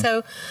hotels. And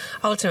so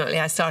ultimately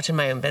I started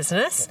my own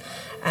business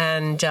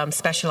and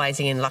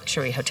specializing in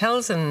luxury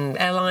hotels and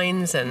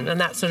airlines, and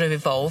that sort of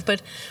evolved.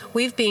 But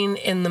we've been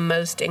in the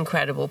most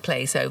incredible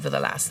place over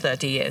the last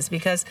 30 years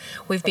because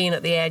we've been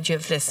at the edge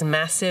of this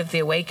the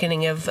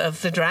awakening of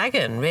the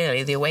dragon,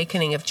 really, the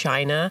awakening of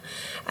China.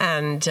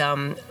 And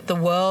the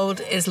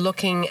world is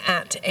looking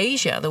at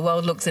Asia. The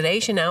world looks at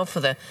Asia now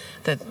for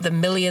the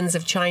millions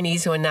of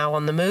Chinese who are now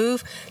on the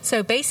move.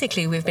 So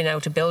basically, we've been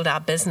able to build our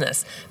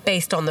business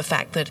based on the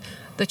fact that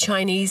the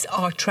Chinese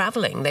are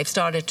traveling. They've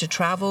started to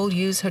travel,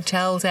 use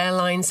hotels,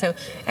 airlines, so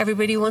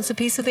everybody wants a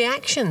piece of the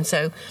action.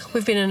 So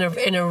we've been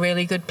in a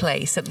really good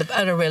place at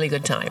a really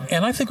good time.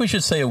 And I think we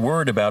should say a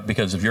word about,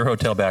 because of your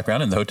hotel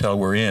background and the hotel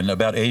we're in,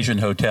 about Asian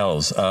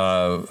hotels.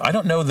 I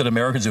don't know that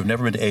Americans who've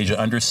never been to Asia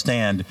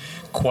understand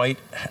quite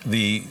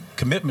the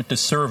commitment to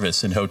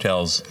service in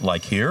hotels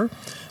like here,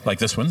 like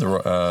this one,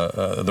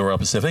 the Royal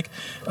Pacific.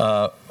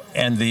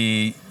 And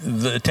the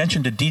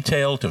attention to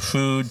detail, to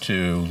food,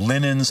 to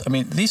linens. I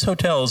mean, these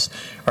hotels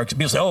are,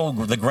 people say,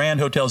 the grand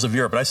hotels of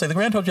Europe. But I say the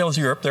grand hotels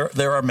of Europe,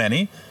 there are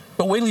many.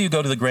 But wait till you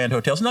go to the grand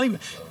hotels, not even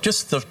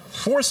just the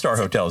 4-star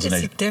hotels in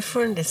Asia.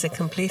 It's a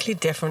completely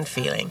different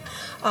feeling.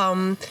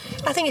 I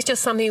think it's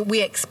just something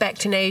we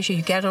expect in Asia.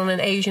 You get on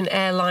an Asian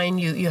airline,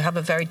 you have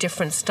a very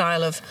different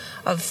style of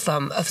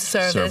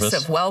service,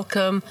 of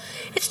welcome.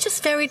 It's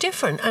just very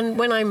different. And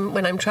when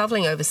I'm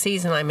traveling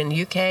overseas and I'm in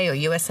the UK or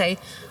USA,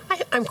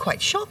 I'm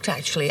quite shocked,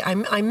 actually.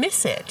 I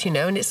miss it,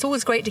 and it's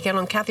always great to get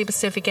on Cathay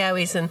Pacific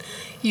Airways, and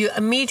you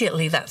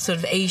immediately, that sort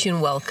of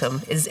Asian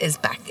welcome is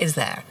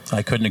there.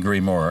 I couldn't agree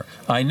more.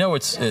 I know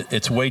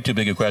it's way too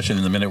big a question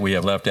in the minute we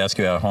have left to ask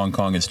you how Hong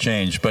Kong has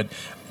changed, but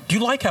do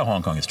you like how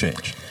Hong Kong has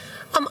changed?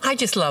 I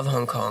just love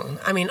Hong Kong.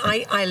 I mean,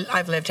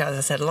 I've lived, as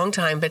I said, a long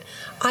time, but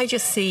I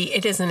just see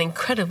it is an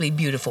incredibly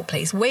beautiful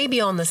place, way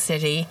beyond the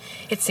city.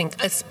 It's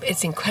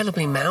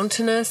incredibly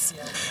mountainous.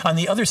 On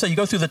the other side, you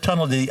go through the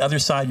tunnel to the other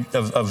side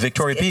of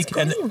Victoria Peak,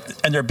 and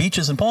there are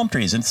beaches and palm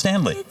trees in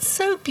Stanley. It's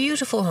so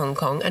beautiful, Hong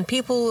Kong, and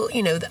people,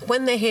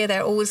 when they're here,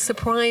 they're always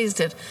surprised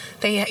that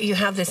you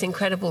have this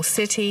incredible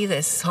city,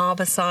 this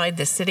harbour side,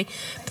 this city,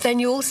 but then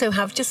you also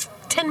have just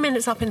 10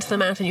 minutes up into the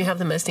mountain, you have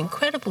the most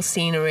incredible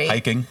scenery.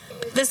 Hiking.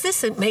 There's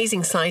this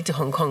amazing side to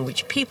Hong Kong,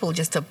 which people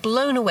just are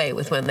blown away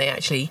with when they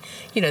actually,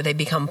 they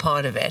become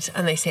part of it.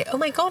 And they say, oh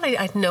my God, I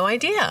had no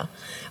idea.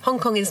 Hong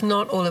Kong is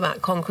not all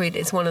about concrete.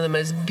 It's one of the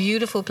most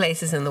beautiful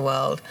places in the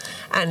world.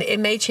 And it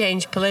may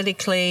change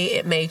politically.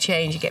 It may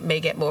change. It may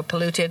get more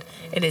polluted.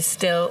 It is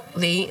still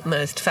the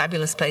most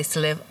fabulous place to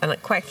live. And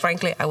quite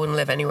frankly, I wouldn't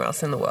live anywhere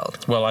else in the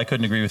world. Well, I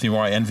couldn't agree with you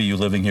more. I envy you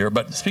living here.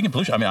 But speaking of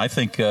pollution, I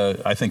think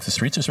the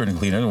streets are certainly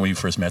cleaner than when we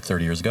first met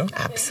 30 years ago.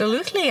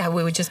 Absolutely.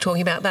 We were just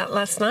talking about that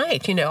last night.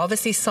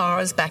 Obviously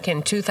SARS back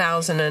in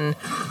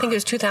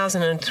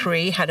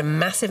 2003 had a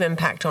massive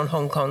impact on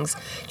Hong Kong's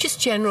just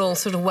general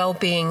sort of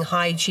well-being,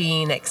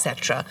 hygiene,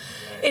 etc.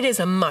 It is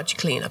a much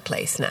cleaner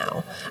place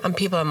now, and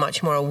people are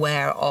much more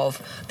aware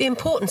of the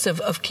importance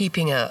of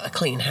keeping a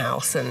clean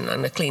house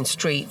and a clean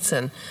streets.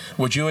 And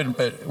would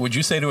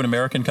you say to an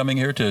American coming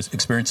here to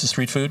experience the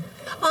street food?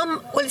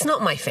 Well, it's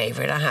not my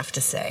favorite, I have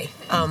to say.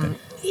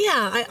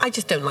 Yeah, I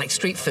just don't like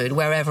street food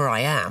wherever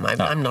I am.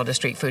 I'm not a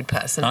street food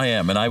person. I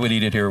am, and I would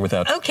eat it here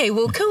without... Okay,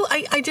 well, cool.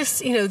 I just,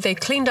 they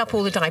cleaned up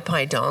all the Dai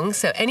Pai Dong,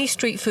 so any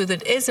street food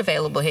that is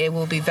available here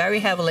will be very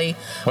heavily...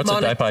 What's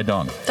a Dai Pai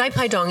Dong? Dai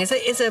Pai Dong is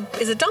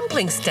a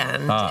dumpling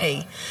stand,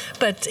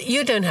 but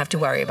you don't have to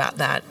worry about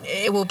that.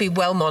 It will be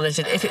well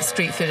monitored. If it's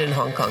street food in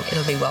Hong Kong,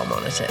 it'll be well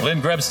monitored.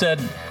 Lynn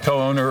Grebstead,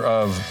 co-owner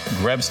of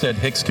Grebstead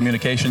Hicks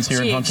Communications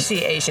here in Hong Kong.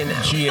 GHC Asia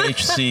now.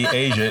 GHC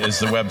Asia is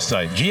the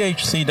website.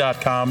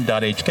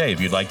 GHC.com.hk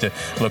if you'd like to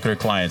look at her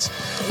clients.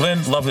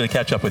 Lynn, lovely to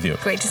catch up with you.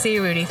 Great to see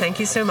you, Rudy. Thank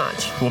you so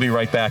much. We'll be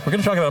right back. We're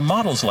going to talk about a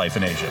model's life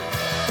in Asia.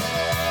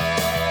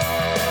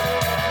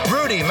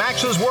 Rudy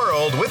Maxa's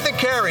World with the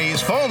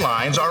Careys. Phone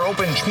lines are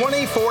open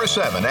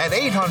 24/7 at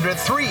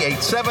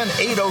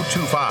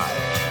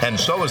 800-387-8025. And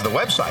so is the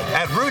website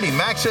at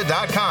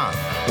rudymaxa.com.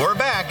 We're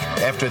back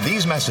after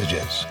these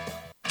messages.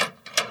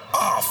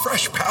 Oh,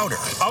 fresh powder.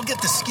 I'll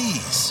get the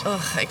skis.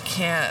 Ugh, I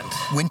can't.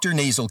 Winter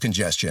nasal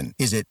congestion.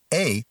 Is it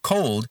A,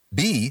 cold,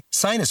 B,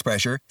 sinus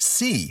pressure,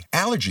 C,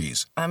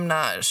 allergies? I'm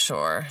not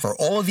sure. For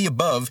all of the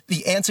above,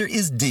 the answer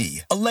is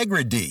D,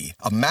 Allegra D,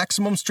 a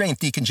maximum strength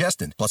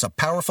decongestant, plus a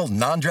powerful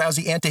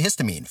non-drowsy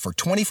antihistamine for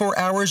 24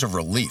 hours of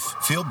relief.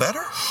 Feel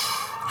better?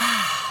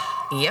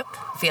 Yep.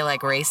 Feel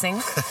like racing?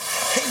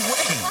 Hey,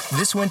 wait!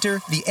 This winter,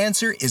 the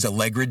answer is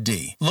Allegra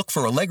D. Look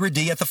for Allegra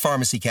D at the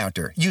pharmacy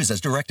counter. Use as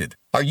directed.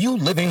 Are you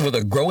living with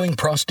a growing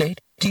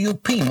prostate? Do you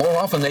pee more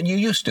often than you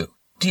used to?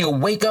 Do you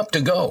wake up to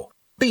go?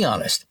 Be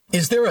honest.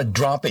 Is there a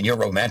drop in your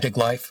romantic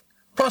life?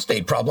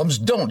 Prostate problems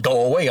don't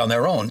go away on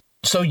their own,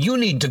 so you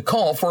need to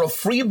call for a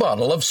free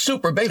bottle of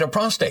Super Beta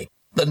Prostate,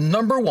 the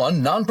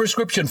 #1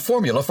 non-prescription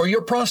formula for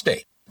your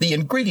prostate. The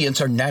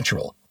ingredients are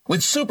natural.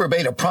 With Super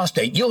Beta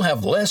Prostate, you'll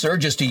have less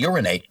urges to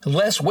urinate,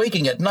 less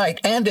waking at night,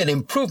 and an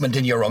improvement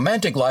in your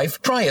romantic life.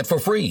 Try it for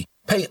free.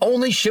 Pay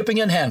only shipping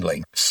and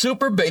handling.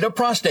 Super Beta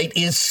Prostate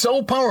is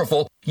so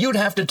powerful, you'd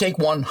have to take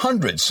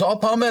 100 saw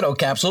palmetto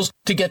capsules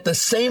to get the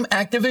same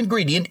active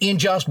ingredient in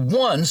just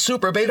one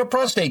Super Beta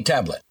Prostate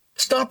tablet.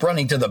 Stop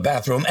running to the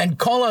bathroom and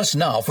call us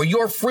now for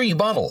your free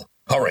bottle.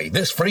 Hurry,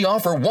 this free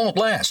offer won't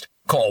last.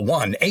 Call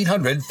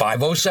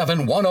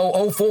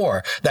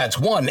 1-800-507-1004. That's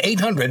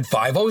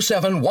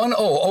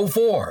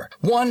 1-800-507-1004.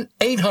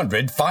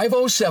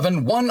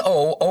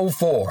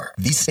 1-800-507-1004.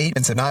 These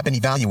statements have not been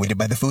evaluated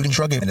by the Food and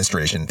Drug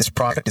Administration. This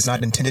product is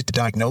not intended to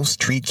diagnose,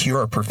 treat,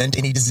 cure, or prevent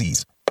any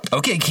disease.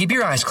 Okay, keep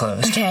your eyes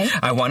closed. Okay.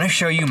 I want to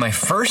show you my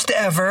first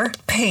ever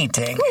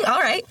painting. Ooh, all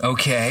right.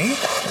 Okay.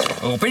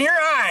 Open your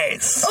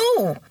eyes.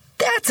 Oh,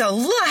 that's a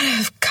lot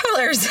of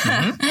colors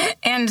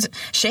and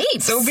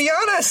shapes. So be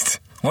honest.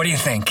 What do you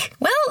think?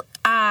 Well,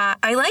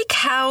 I like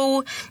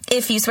how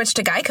if you switch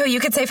to Geico,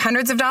 you could save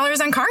hundreds of dollars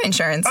on car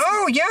insurance.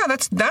 Oh, yeah,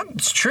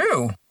 that's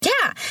true.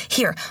 Yeah.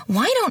 Here,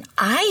 why don't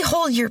I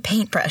hold your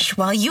paintbrush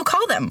while you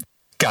call them?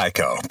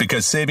 Geico,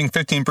 because saving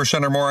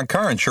 15% or more on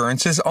car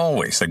insurance is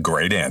always a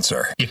great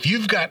answer. If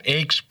you've got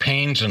aches,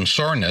 pains, and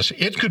soreness,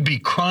 it could be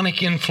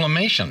chronic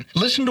inflammation.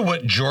 Listen to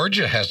what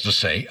Georgia has to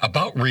say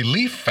about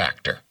Relief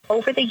Factor.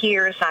 Over the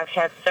years, I've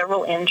had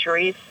several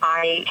injuries.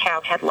 I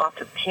have had lots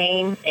of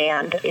pain,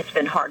 and it's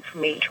been hard for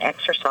me to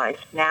exercise.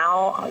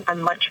 Now,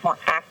 I'm much more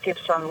active,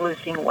 so I'm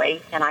losing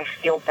weight, and I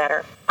feel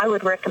better. I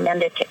would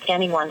recommend it to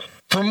anyone.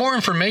 For more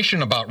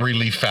information about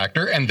Relief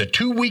Factor and the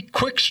 2-week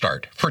quick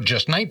start for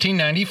just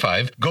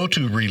 $19.95, go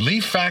to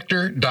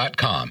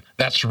ReliefFactor.com.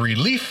 That's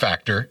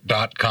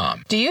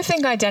ReliefFactor.com. Do you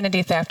think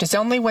identity theft is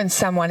only when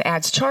someone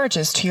adds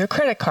charges to your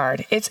credit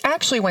card? It's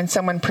actually when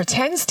someone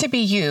pretends to be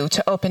you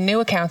to open new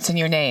accounts in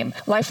your name.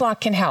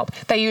 LifeLock can help.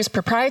 They use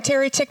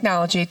proprietary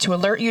technology to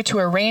alert you to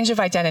a range of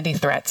identity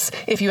threats.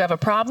 If you have a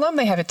problem,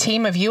 they have a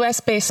team of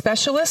U.S.-based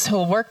specialists who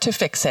will work to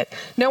fix it.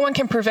 No one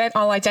can prevent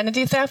all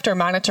identity theft or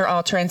monitor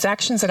all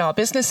transactions at all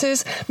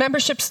businesses.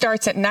 Membership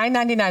starts at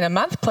 $9.99 a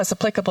month plus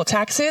applicable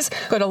taxes.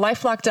 Go to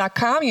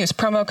lifelock.com, use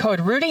promo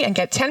code Rudy, and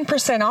get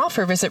 10% off,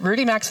 or visit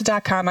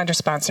rudymaxa.com under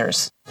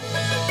sponsors.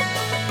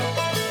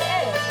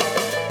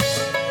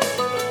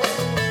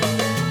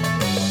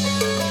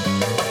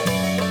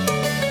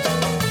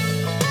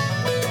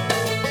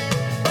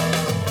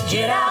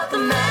 Get out the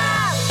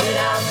map,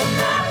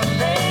 and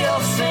lay your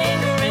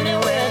finger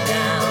anywhere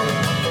down.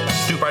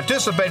 To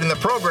participate in the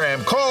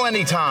program, call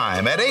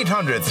anytime at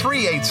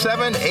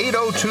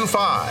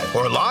 800-387-8025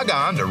 or log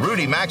on to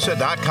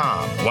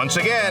rudymaxa.com. Once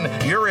again,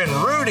 you're in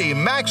Rudy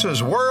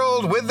Maxa's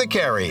World with the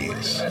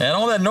Careys. And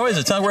all that noise,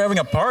 it's like we're having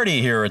a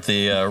party here at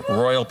the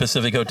Royal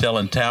Pacific Hotel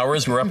and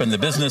Towers. We're up in the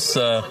business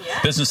center.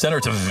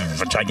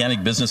 It's a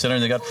gigantic business center,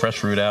 and they got fresh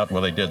fruit out.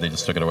 Well, they did. They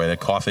just took it away. They had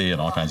coffee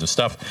and all kinds of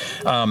stuff.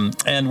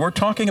 And we're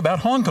talking about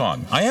Hong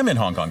Kong. I am in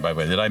Hong Kong, by the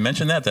way. Did I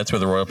mention that? That's where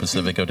the Royal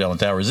Pacific Hotel and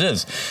Towers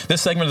is.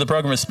 This segment of the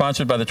program is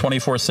sponsored by the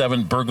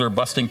 24/7 burglar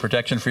busting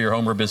protection for your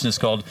home or business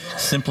called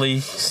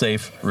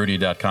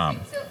SimplySafeRudy.com.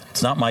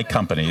 It's not my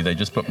company. They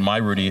just put my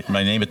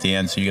name at the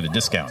end, so you get a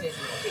discount.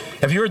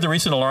 Have you heard the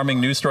recent alarming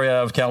news story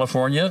out of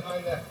California?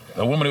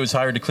 A woman who was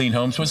hired to clean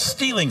homes was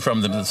stealing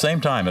from them at the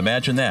same time.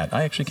 Imagine that.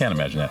 I actually can't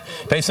imagine that.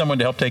 Pay someone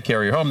to help take care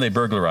of your home, they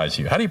burglarize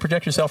you. How do you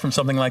protect yourself from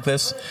something like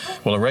this?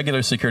 Well, a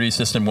regular security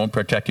system won't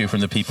protect you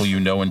from the people you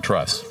know and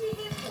trust.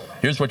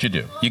 Here's what you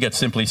do. You get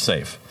Simply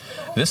Safe.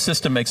 This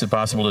system makes it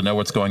possible to know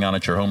what's going on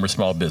at your home or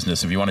small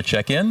business. If you want to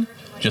check in,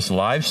 just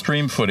live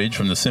stream footage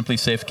from the Simply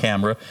Safe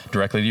camera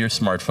directly to your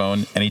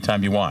smartphone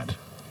anytime you want.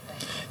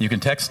 You can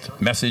text,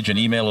 message, and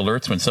email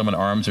alerts when someone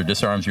arms or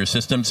disarms your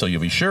system, so you'll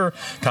be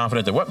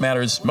confident that what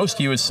matters most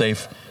to you is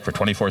safe. For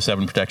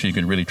 24/7 protection you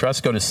can really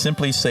trust, go to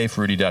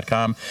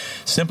simplysaferudy.com.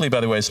 Simply,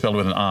 by the way, is spelled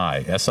with an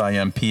I,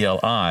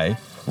 S-I-M-P-L-I.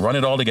 Run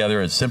it all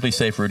together at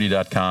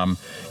simplysaferudy.com.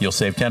 You'll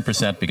save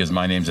 10% because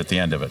my name's at the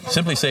end of it.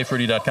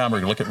 Simplysaferudy.com,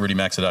 or look at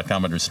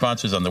rudymaxa.com under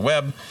sponsors on the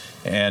web,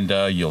 and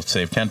you'll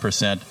save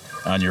 10%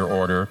 on your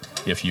order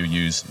if you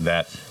use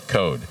that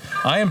code.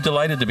 I am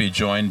delighted to be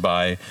joined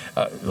by,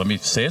 let me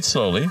say it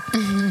slowly,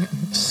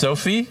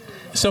 Sophia.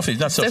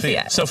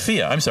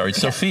 I'm sorry,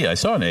 Sophia. I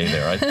saw an A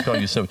there. I call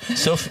you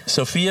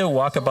Sophia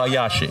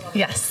Wakabayashi.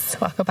 Yes,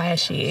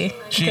 Wakabayashi.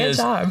 Good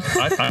job.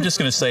 I'm just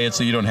going to say it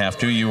so you don't have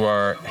to. You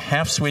are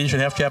half Swedish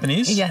and half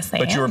Japanese? Yes, I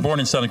am. But you were born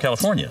in Southern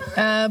California.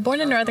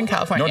 Born in Northern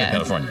California. Northern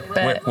California.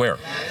 But, Where?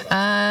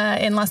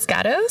 In Los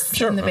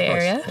Gatos, in the Bay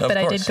Area. But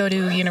I did go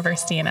to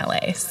university in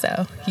LA,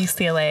 so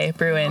UCLA,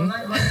 Bruin.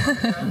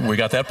 We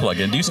got that plug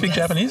in. Do you speak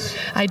Japanese?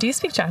 I do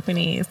speak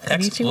Japanese.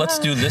 Let's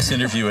do this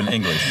interview in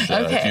English,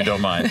 if you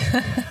don't mind.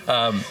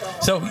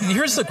 So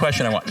here's the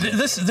question I want.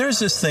 There's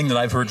this thing that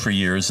I've heard for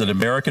years that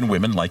American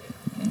women, like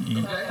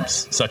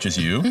such as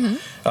you,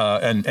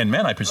 and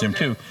men, I presume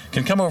too,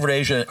 can come over to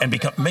Asia and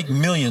make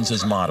millions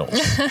as models.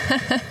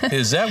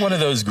 Is that one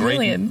of those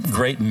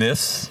great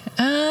myths?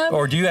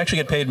 Or do you actually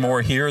get paid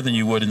more here than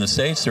you would in the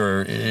States,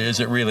 or is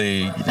it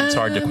really, it's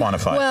hard to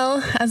quantify?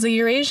 Well, as a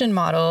Eurasian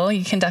model,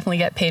 you can definitely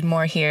get paid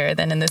more here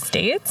than in the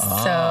States.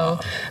 So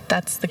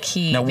that's the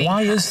key. Now,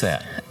 why is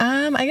that?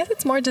 I guess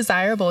it's more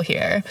desirable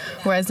here.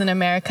 Whereas in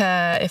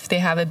America, if they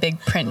have a big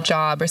print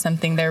job or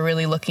something, they're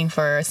really looking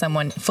for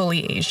someone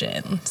fully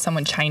Asian,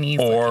 someone Chinese.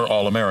 Or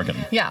all-American.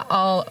 Yeah,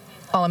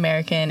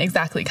 all-American,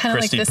 exactly. Kind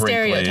of like the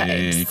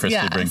stereotypes.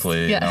 Christy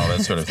Brinkley, and all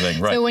that sort of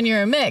thing. Right. So when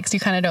you're a mix, you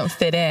kind of don't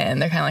fit in.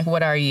 They're kind of like,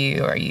 what are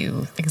you? Are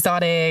you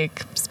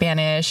exotic,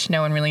 Spanish?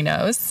 No one really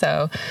knows.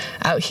 So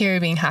out here,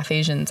 being half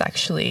Asian is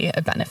actually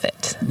a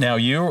benefit. Now,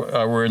 you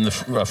were in the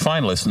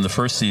finalist in the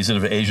first season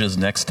of Asia's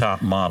Next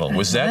Top Model.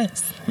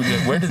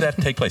 Where did that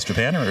take place?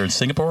 Japan or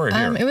Singapore or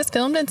here? It was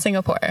filmed in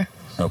Singapore.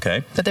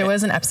 Okay. But there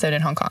was an episode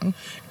in Hong Kong.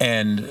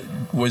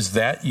 And was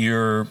that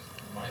your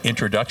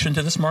introduction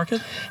to this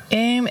market?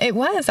 It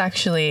was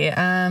actually.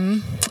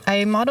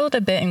 I modeled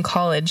a bit in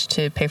college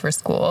to pay for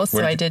school,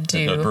 so I did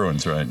do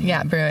Bruins, right?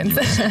 Yeah, Bruins.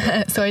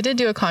 So I did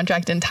do a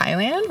contract in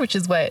Thailand, which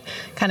is what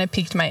kind of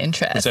piqued my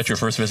interest. Was that your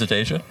first visit to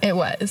Asia? It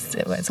was.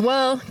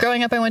 Well,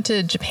 growing up, I went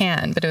to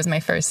Japan, but it was my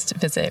first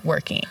visit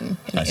working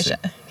in Asia.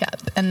 See. Yeah,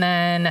 and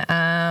then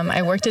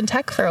I worked in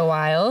tech for a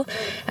while,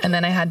 and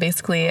then I had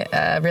basically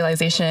a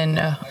realization: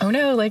 oh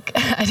no, like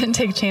I didn't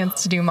take a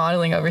chance to do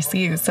modeling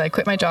overseas, so I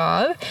quit my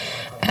job.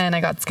 And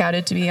I got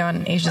scouted to be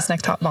on Asia's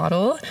Next Top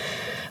Model.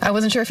 I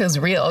wasn't sure if it was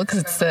real because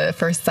it's the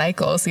first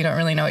cycle, so you don't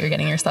really know what you're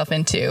getting yourself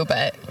into.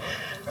 But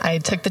I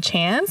took the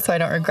chance, so I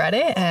don't regret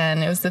it,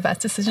 and it was the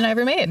best decision I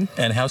ever made.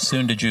 And how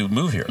soon did you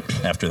move here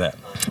after that?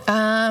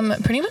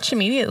 Pretty much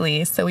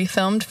immediately. So we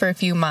filmed for a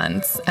few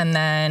months, and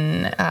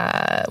then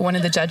one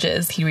of the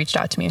judges, he reached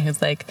out to me and he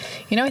was like,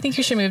 I think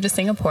you should move to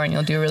Singapore and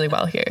you'll do really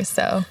well here.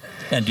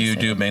 And do you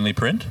do mainly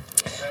print?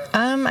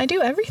 I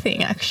do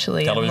everything,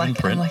 actually. Television,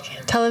 print?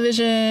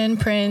 Television,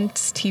 print,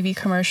 TV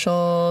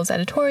commercials,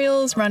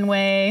 editorials,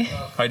 runway.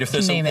 All right, if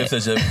there's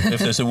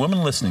a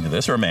woman listening to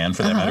this, or a man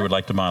for that matter, would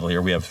like to model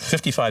here, we have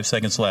 55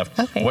 seconds left.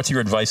 Okay. What's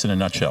your advice in a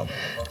nutshell?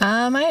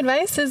 My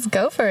advice is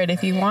go for it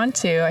if you want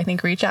to. I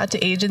think reach out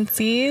to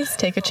agencies,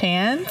 take a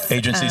chance.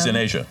 Agencies in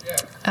Asia?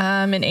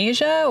 In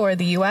Asia or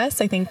the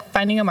U.S., I think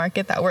finding a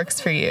market that works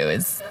for you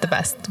is the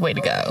best way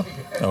to go.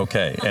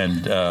 Okay,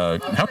 and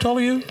how tall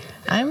are you?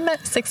 I'm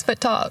 6 foot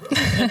tall.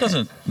 It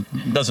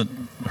doesn't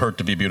hurt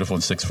to be beautiful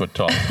and 6 foot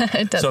tall.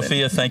 It doesn't.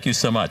 Sophia, thank you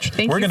so much.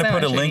 We're going to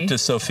put a much, link to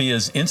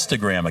Sophia's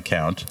Instagram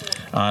account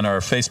on our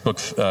Facebook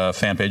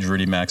fan page,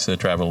 Rudy Maxa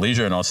Travel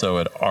Leisure, and also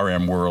at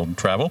RM World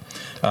Travel.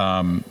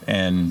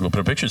 And we'll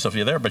put a picture of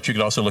Sophia there, but you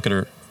can also look at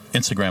her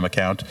Instagram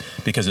account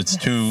because it's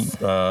too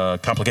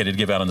complicated to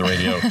give out on the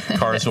radio.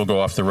 Cars will go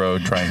off the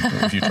road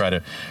if you try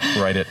to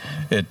write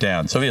it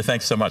down. Sophia,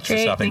 thanks so much for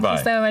stopping by.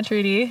 Thank you so much,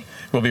 Rudy.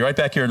 We'll be right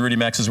back here in Rudy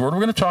Maxa's World.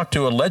 We're going to talk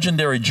to a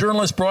legendary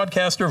journalist,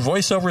 broadcaster,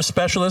 voiceover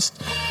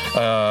specialist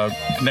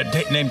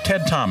named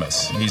Ted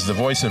Thomas. He's the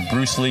voice of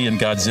Bruce Lee and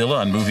Godzilla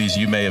on movies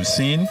you may have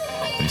seen,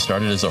 but he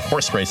started as a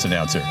horse race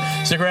announcer.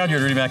 Stick around here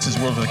at Rudy Maxa's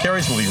World for the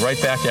Carries. We'll be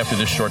right back after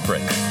this short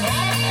break.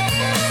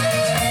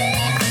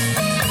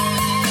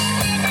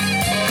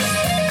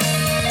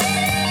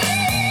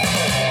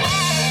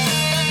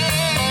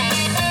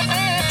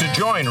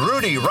 Join join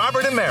Rudy,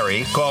 Robert, and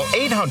Mary, call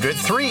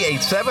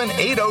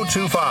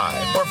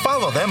 800-387-8025 or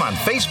follow them on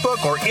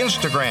Facebook or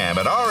Instagram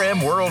at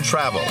RM World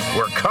Travel.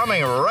 We're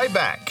coming right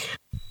back.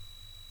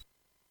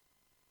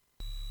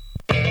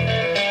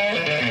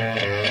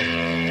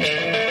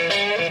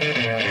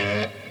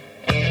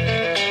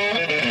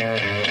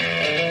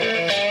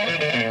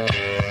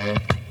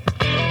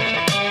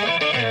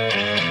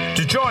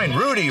 Join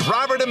Rudy,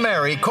 Robert, and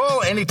Mary.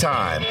 Call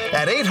anytime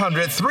at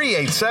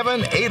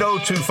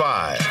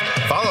 800-387-8025.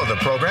 Follow the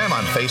program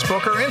on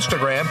Facebook or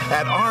Instagram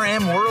at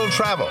RM World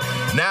Travel.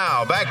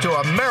 Now, back to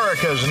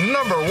America's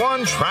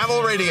 #1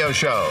 travel radio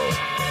show.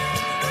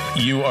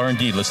 You are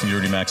indeed listening to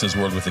Rudy Max's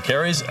World with the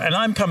Carries, and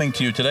I'm coming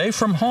to you today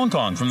from Hong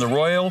Kong, from the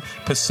Royal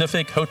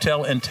Pacific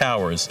Hotel and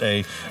Towers,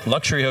 a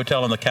luxury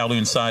hotel on the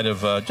Kowloon side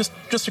of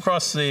just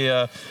across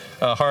the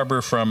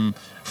harbor from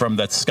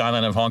that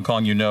skyline of Hong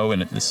Kong,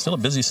 and it's still a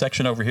busy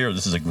section over here.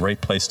 This is a great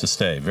place to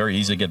stay. Very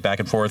easy to get back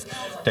and forth,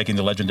 taking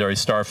the legendary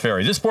Star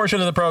Ferry. This portion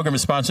of the program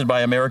is sponsored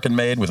by American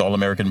Made with all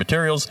American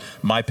materials,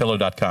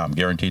 MyPillow.com,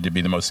 guaranteed to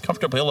be the most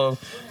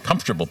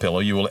comfortable pillow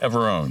you will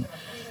ever own.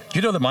 Do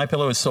you know that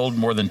MyPillow has sold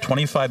more than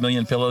 25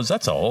 million pillows?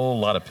 That's a whole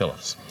lot of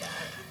pillows.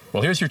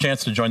 Well, here's your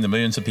chance to join the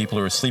millions of people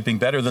who are sleeping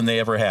better than they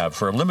ever have.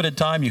 For a limited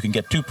time, you can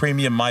get 2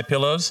 premium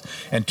MyPillows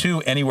and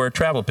 2 Anywhere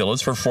Travel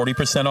pillows for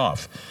 40%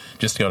 off.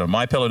 Just go to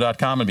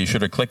MyPillow.com and be sure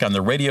to click on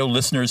the Radio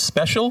Listeners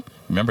Special.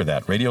 Remember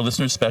that, Radio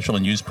Listeners Special,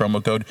 and use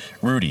promo code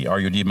RUDY,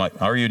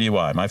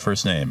 R-U-D-Y, my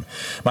first name.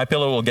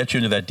 MyPillow will get you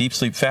into that deep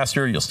sleep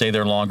faster. You'll stay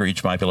there longer.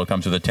 Each MyPillow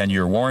comes with a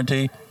 10-year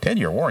warranty.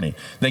 10-year warranty.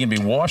 They can be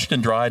washed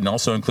and dried and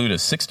also include a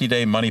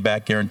 60-day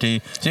money-back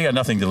guarantee, so you got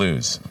nothing to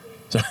lose.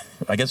 So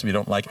I guess if you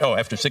don't like,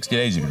 after 60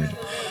 days, you can return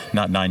it.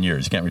 Not 9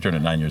 years. You can't return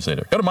it 9 years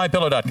later. Go to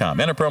MyPillow.com.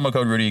 Enter promo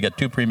code Rudy. You get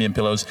 2 premium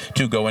pillows,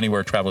 2 Go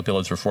Anywhere travel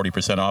pillows for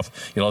 40%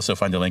 off. You'll also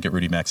find the link at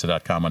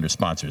RudyMaxa.com under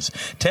sponsors.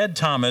 Ted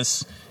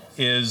Thomas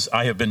is,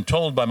 I have been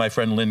told by my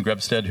friend Lynn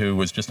Grebstead, who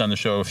was just on the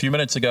show a few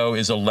minutes ago,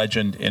 is a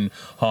legend in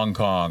Hong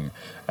Kong.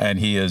 And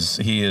he is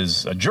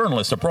a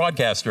journalist, a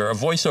broadcaster, a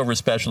voiceover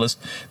specialist.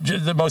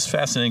 The most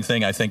fascinating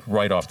thing, I think,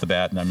 right off the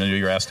bat, and I know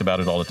you're asked about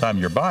it all the time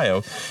in your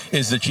bio,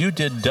 is that you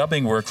did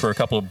dubbing work for a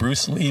couple of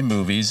Bruce Lee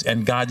movies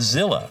and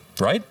Godzilla,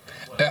 right?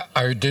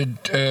 I did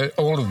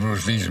all of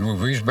Bruce Lee's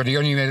movies, but he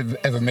only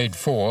ever made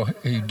 4.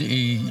 He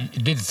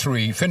did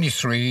 3, finished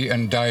 3,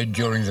 and died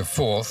during the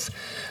 4th.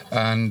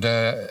 And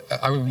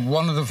I was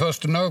one of the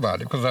first to know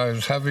about it because I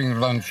was having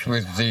lunch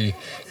with the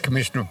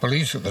Commissioner of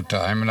Police at the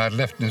time, and I'd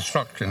left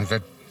instructions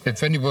that if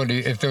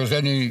there was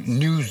any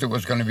news that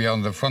was going to be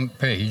on the front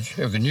page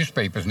of the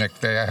newspapers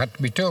next day, I had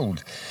to be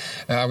told.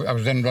 I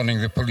was then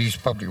running the Police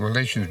Public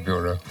Relations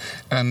Bureau,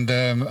 and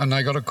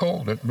I got a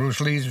call that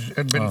Bruce Lee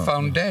had been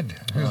found dead.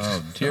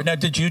 Oh, dear. Now,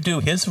 did you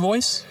do his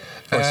voice?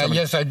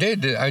 Yes, I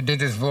did. I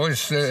did his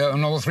voice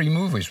on all 3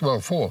 movies.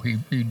 Well, 4.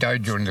 He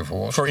died during the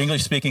 4th. For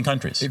English-speaking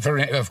countries?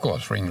 Of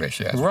course, for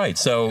English, yes. Right.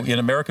 So in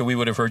America, we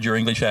would have heard your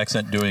English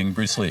accent doing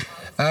Bruce Lee.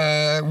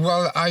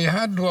 Well, I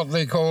had what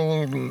they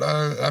call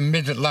a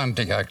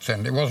mid-Atlantic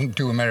accent. It wasn't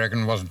too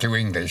American, wasn't too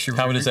English.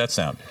 How does that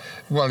sound?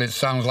 Well, it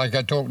sounds like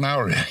I talk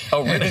now.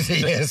 Oh, really?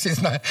 Yes,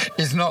 it's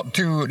not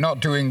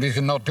too English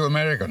and not too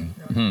American.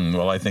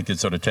 Well, I think it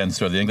sort of tends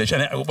toward the English.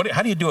 And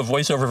how do you do a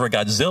voiceover for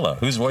Godzilla?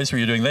 Whose voice were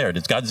you doing there?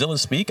 Did Godzilla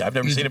speak? I've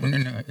never seen it.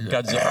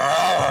 Godzilla.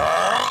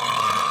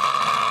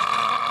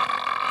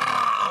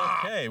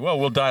 Okay, well,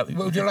 we'll dial.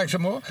 Would you like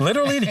some more?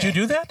 Literally, did you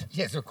do that?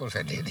 Yes, of course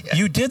I did. Yeah.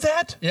 You did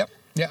that? Yep.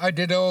 Yeah, I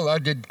did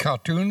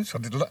cartoons.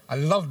 I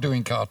love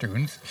doing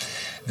cartoons.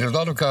 Did a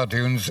lot of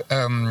cartoons.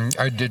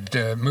 I did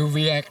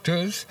movie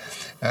actors.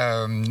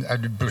 I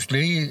did Bruce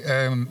Lee.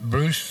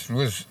 Bruce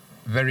was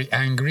very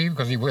angry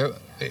because he was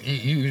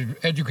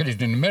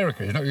educated in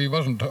America. He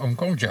wasn't Hong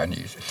Kong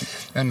Chinese,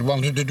 and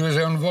wanted to do his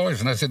own voice.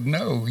 And I said,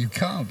 "No, you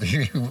can't.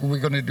 We're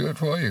going to do it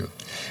for you."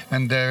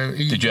 And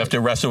did you have to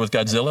wrestle with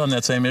Godzilla on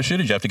that same issue?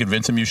 Did you have to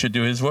convince him you should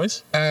do his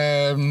voice?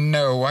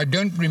 No, I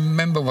don't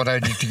remember what I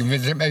did to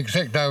convince him.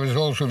 Except I was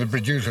also the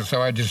producer,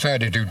 so I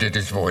decided who did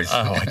his voice.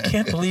 Oh, I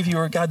can't believe you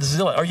were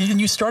Godzilla.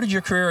 You started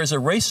your career as a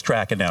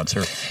racetrack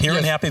announcer here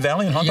in Happy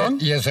Valley in Hong Kong?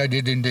 Yes, I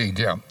did indeed.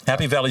 Yeah.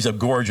 Happy Valley's a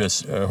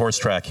gorgeous horse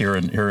track here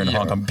in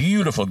Hong Kong.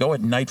 Beautiful. Go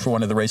at night for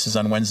one of the races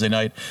on Wednesday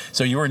night.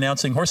 So you were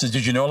announcing horses.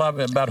 Did you know a lot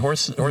about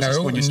horses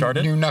when you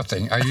started? No, knew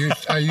nothing.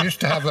 I used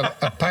to have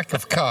a pack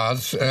of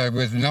cards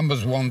with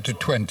numbers 1 to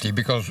 20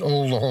 because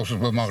all the horses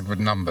were marked with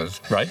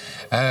numbers. Right.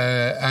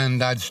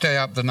 And I'd stay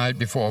up the night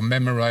before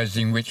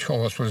memorizing which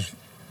horse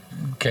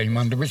came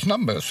under which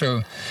number.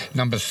 So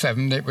number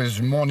 7, it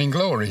was Morning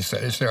Glory. So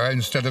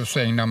instead of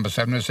saying number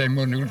 7, I say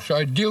Morning Glory. So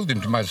I drilled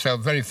into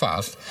myself very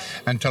fast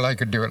until I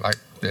could do it like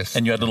Yes.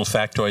 And you had little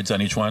factoids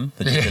on each one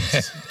that you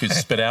could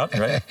spit out,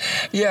 right?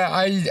 Yeah,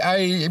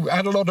 I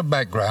had a lot of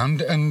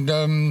background,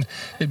 and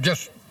it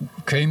just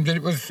came that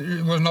it was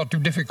not too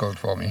difficult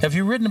for me. Have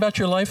you written about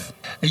your life?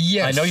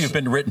 Yes. I know you've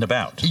been written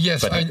about.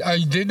 Yes, but I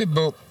did a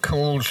book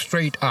called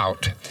Straight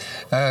Out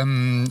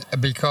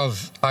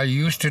because I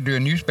used to do a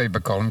newspaper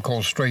column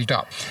called Straight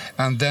Up.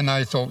 And then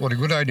I thought, what a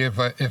good idea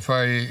if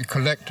I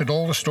collected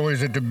all the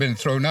stories that had been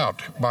thrown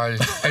out by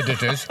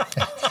editors.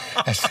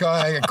 So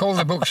I called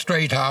the book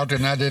Straight Out,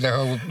 and I did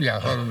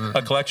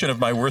a collection of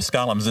my worst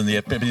columns in the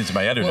opinions of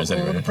my editors.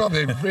 Anyway.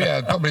 Probably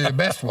the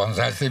best ones,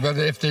 actually. But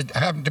if they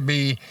happen to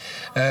be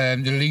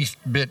the least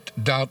bit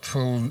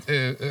doubtful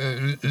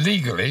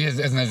legally, and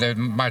they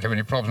might have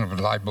any problems with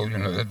libel,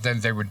 then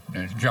they would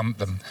jump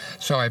them.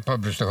 So I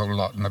published a whole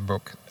lot in the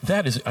book.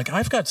 That is,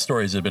 I've got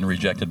stories that have been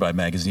rejected by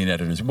magazine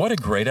editors. What a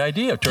great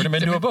idea! Turn them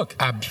into a book.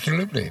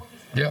 Absolutely.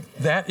 Yep.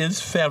 That is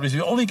fabulous.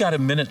 You only got a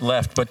minute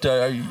left, but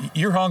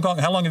you're Hong Kong.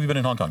 How long have you been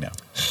in Hong Kong now?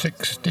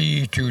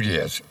 62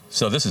 years.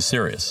 So this is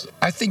serious.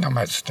 I think I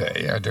might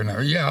stay. I don't know.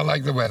 Yeah, I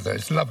like the weather.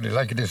 It's lovely,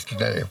 like it is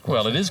today, of course.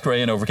 Well, it is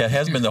gray and overcast. It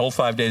hasn't been the whole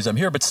 5 days I'm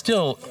here, but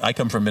still, I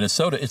come from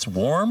Minnesota. It's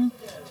warm,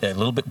 a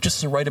little bit, just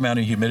the right amount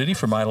of humidity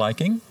for my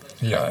liking.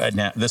 Yeah.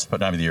 Now, this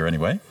time of the year,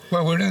 anyway.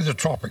 Well, we're in the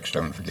tropics,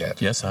 don't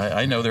forget. Yes,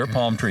 I know there are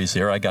palm trees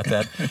here. I got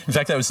that. In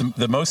fact, that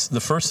was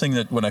the first thing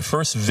that when I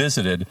first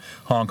visited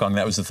Hong Kong,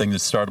 that was the thing that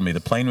startled me.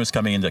 The plane was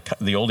coming into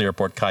the old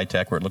airport, Kai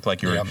Tak, where it looked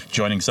like you were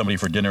joining somebody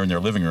for dinner in their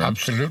living room.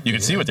 Absolutely. You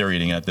could see what they were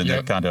eating at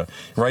their condo,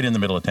 right in the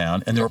middle of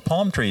town. And there were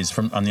palm trees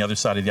on the other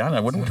side of the island. I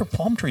wonder what are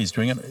palm trees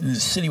doing in the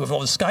city with all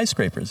the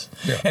skyscrapers.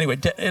 Yeah. Anyway,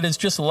 it is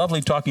just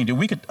lovely talking to you.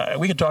 We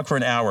could talk for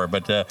an hour,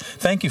 but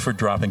thank you for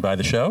dropping by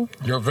the show.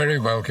 You're very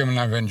welcome, and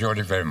I've enjoyed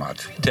it very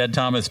much. Ted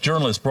Thomas,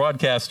 journalist,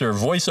 broadcaster,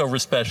 voiceover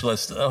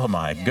specialist. Oh,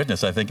 my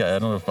goodness. I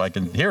don't know if I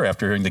can hear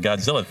after hearing the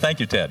Godzilla.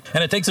 Thank you, Ted.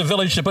 And it takes a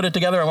village to put it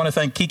together. I want to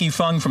thank Kiki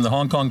Fung from the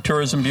Hong Kong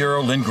Tourism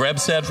Bureau. Lynn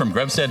Grebstead from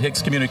Grebstead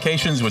Hicks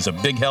Communications was a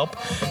big help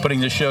putting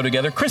this show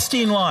together.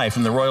 Christine Lai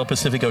from the Royal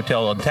Pacific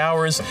Hotel and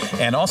Towers.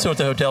 And also at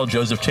the hotel,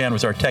 Joseph Chan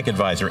was our tech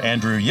advisor.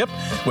 Andrew Yip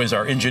was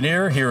our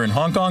engineer here in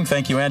Hong Kong.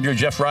 Thank you, Andrew.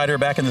 Jeff Ryder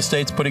back in the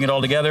States putting it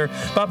all together.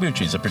 Bob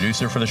Bucci is a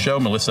producer for the show.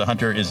 Melissa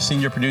Hunter is a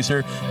senior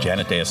producer.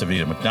 Janet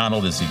De-Acevita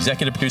McDonald is the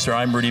executive producer.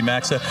 I'm Rudy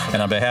Maxa,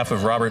 and on behalf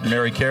of Robert and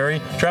Mary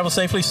Carey, travel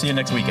safely. See you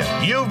next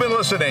weekend. You've been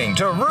listening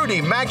to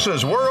Rudy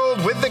Maxa's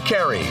World with the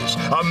Careys,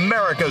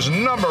 America's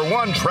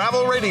 #1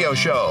 travel radio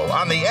show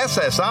on the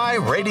SSI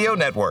Radio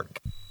Network.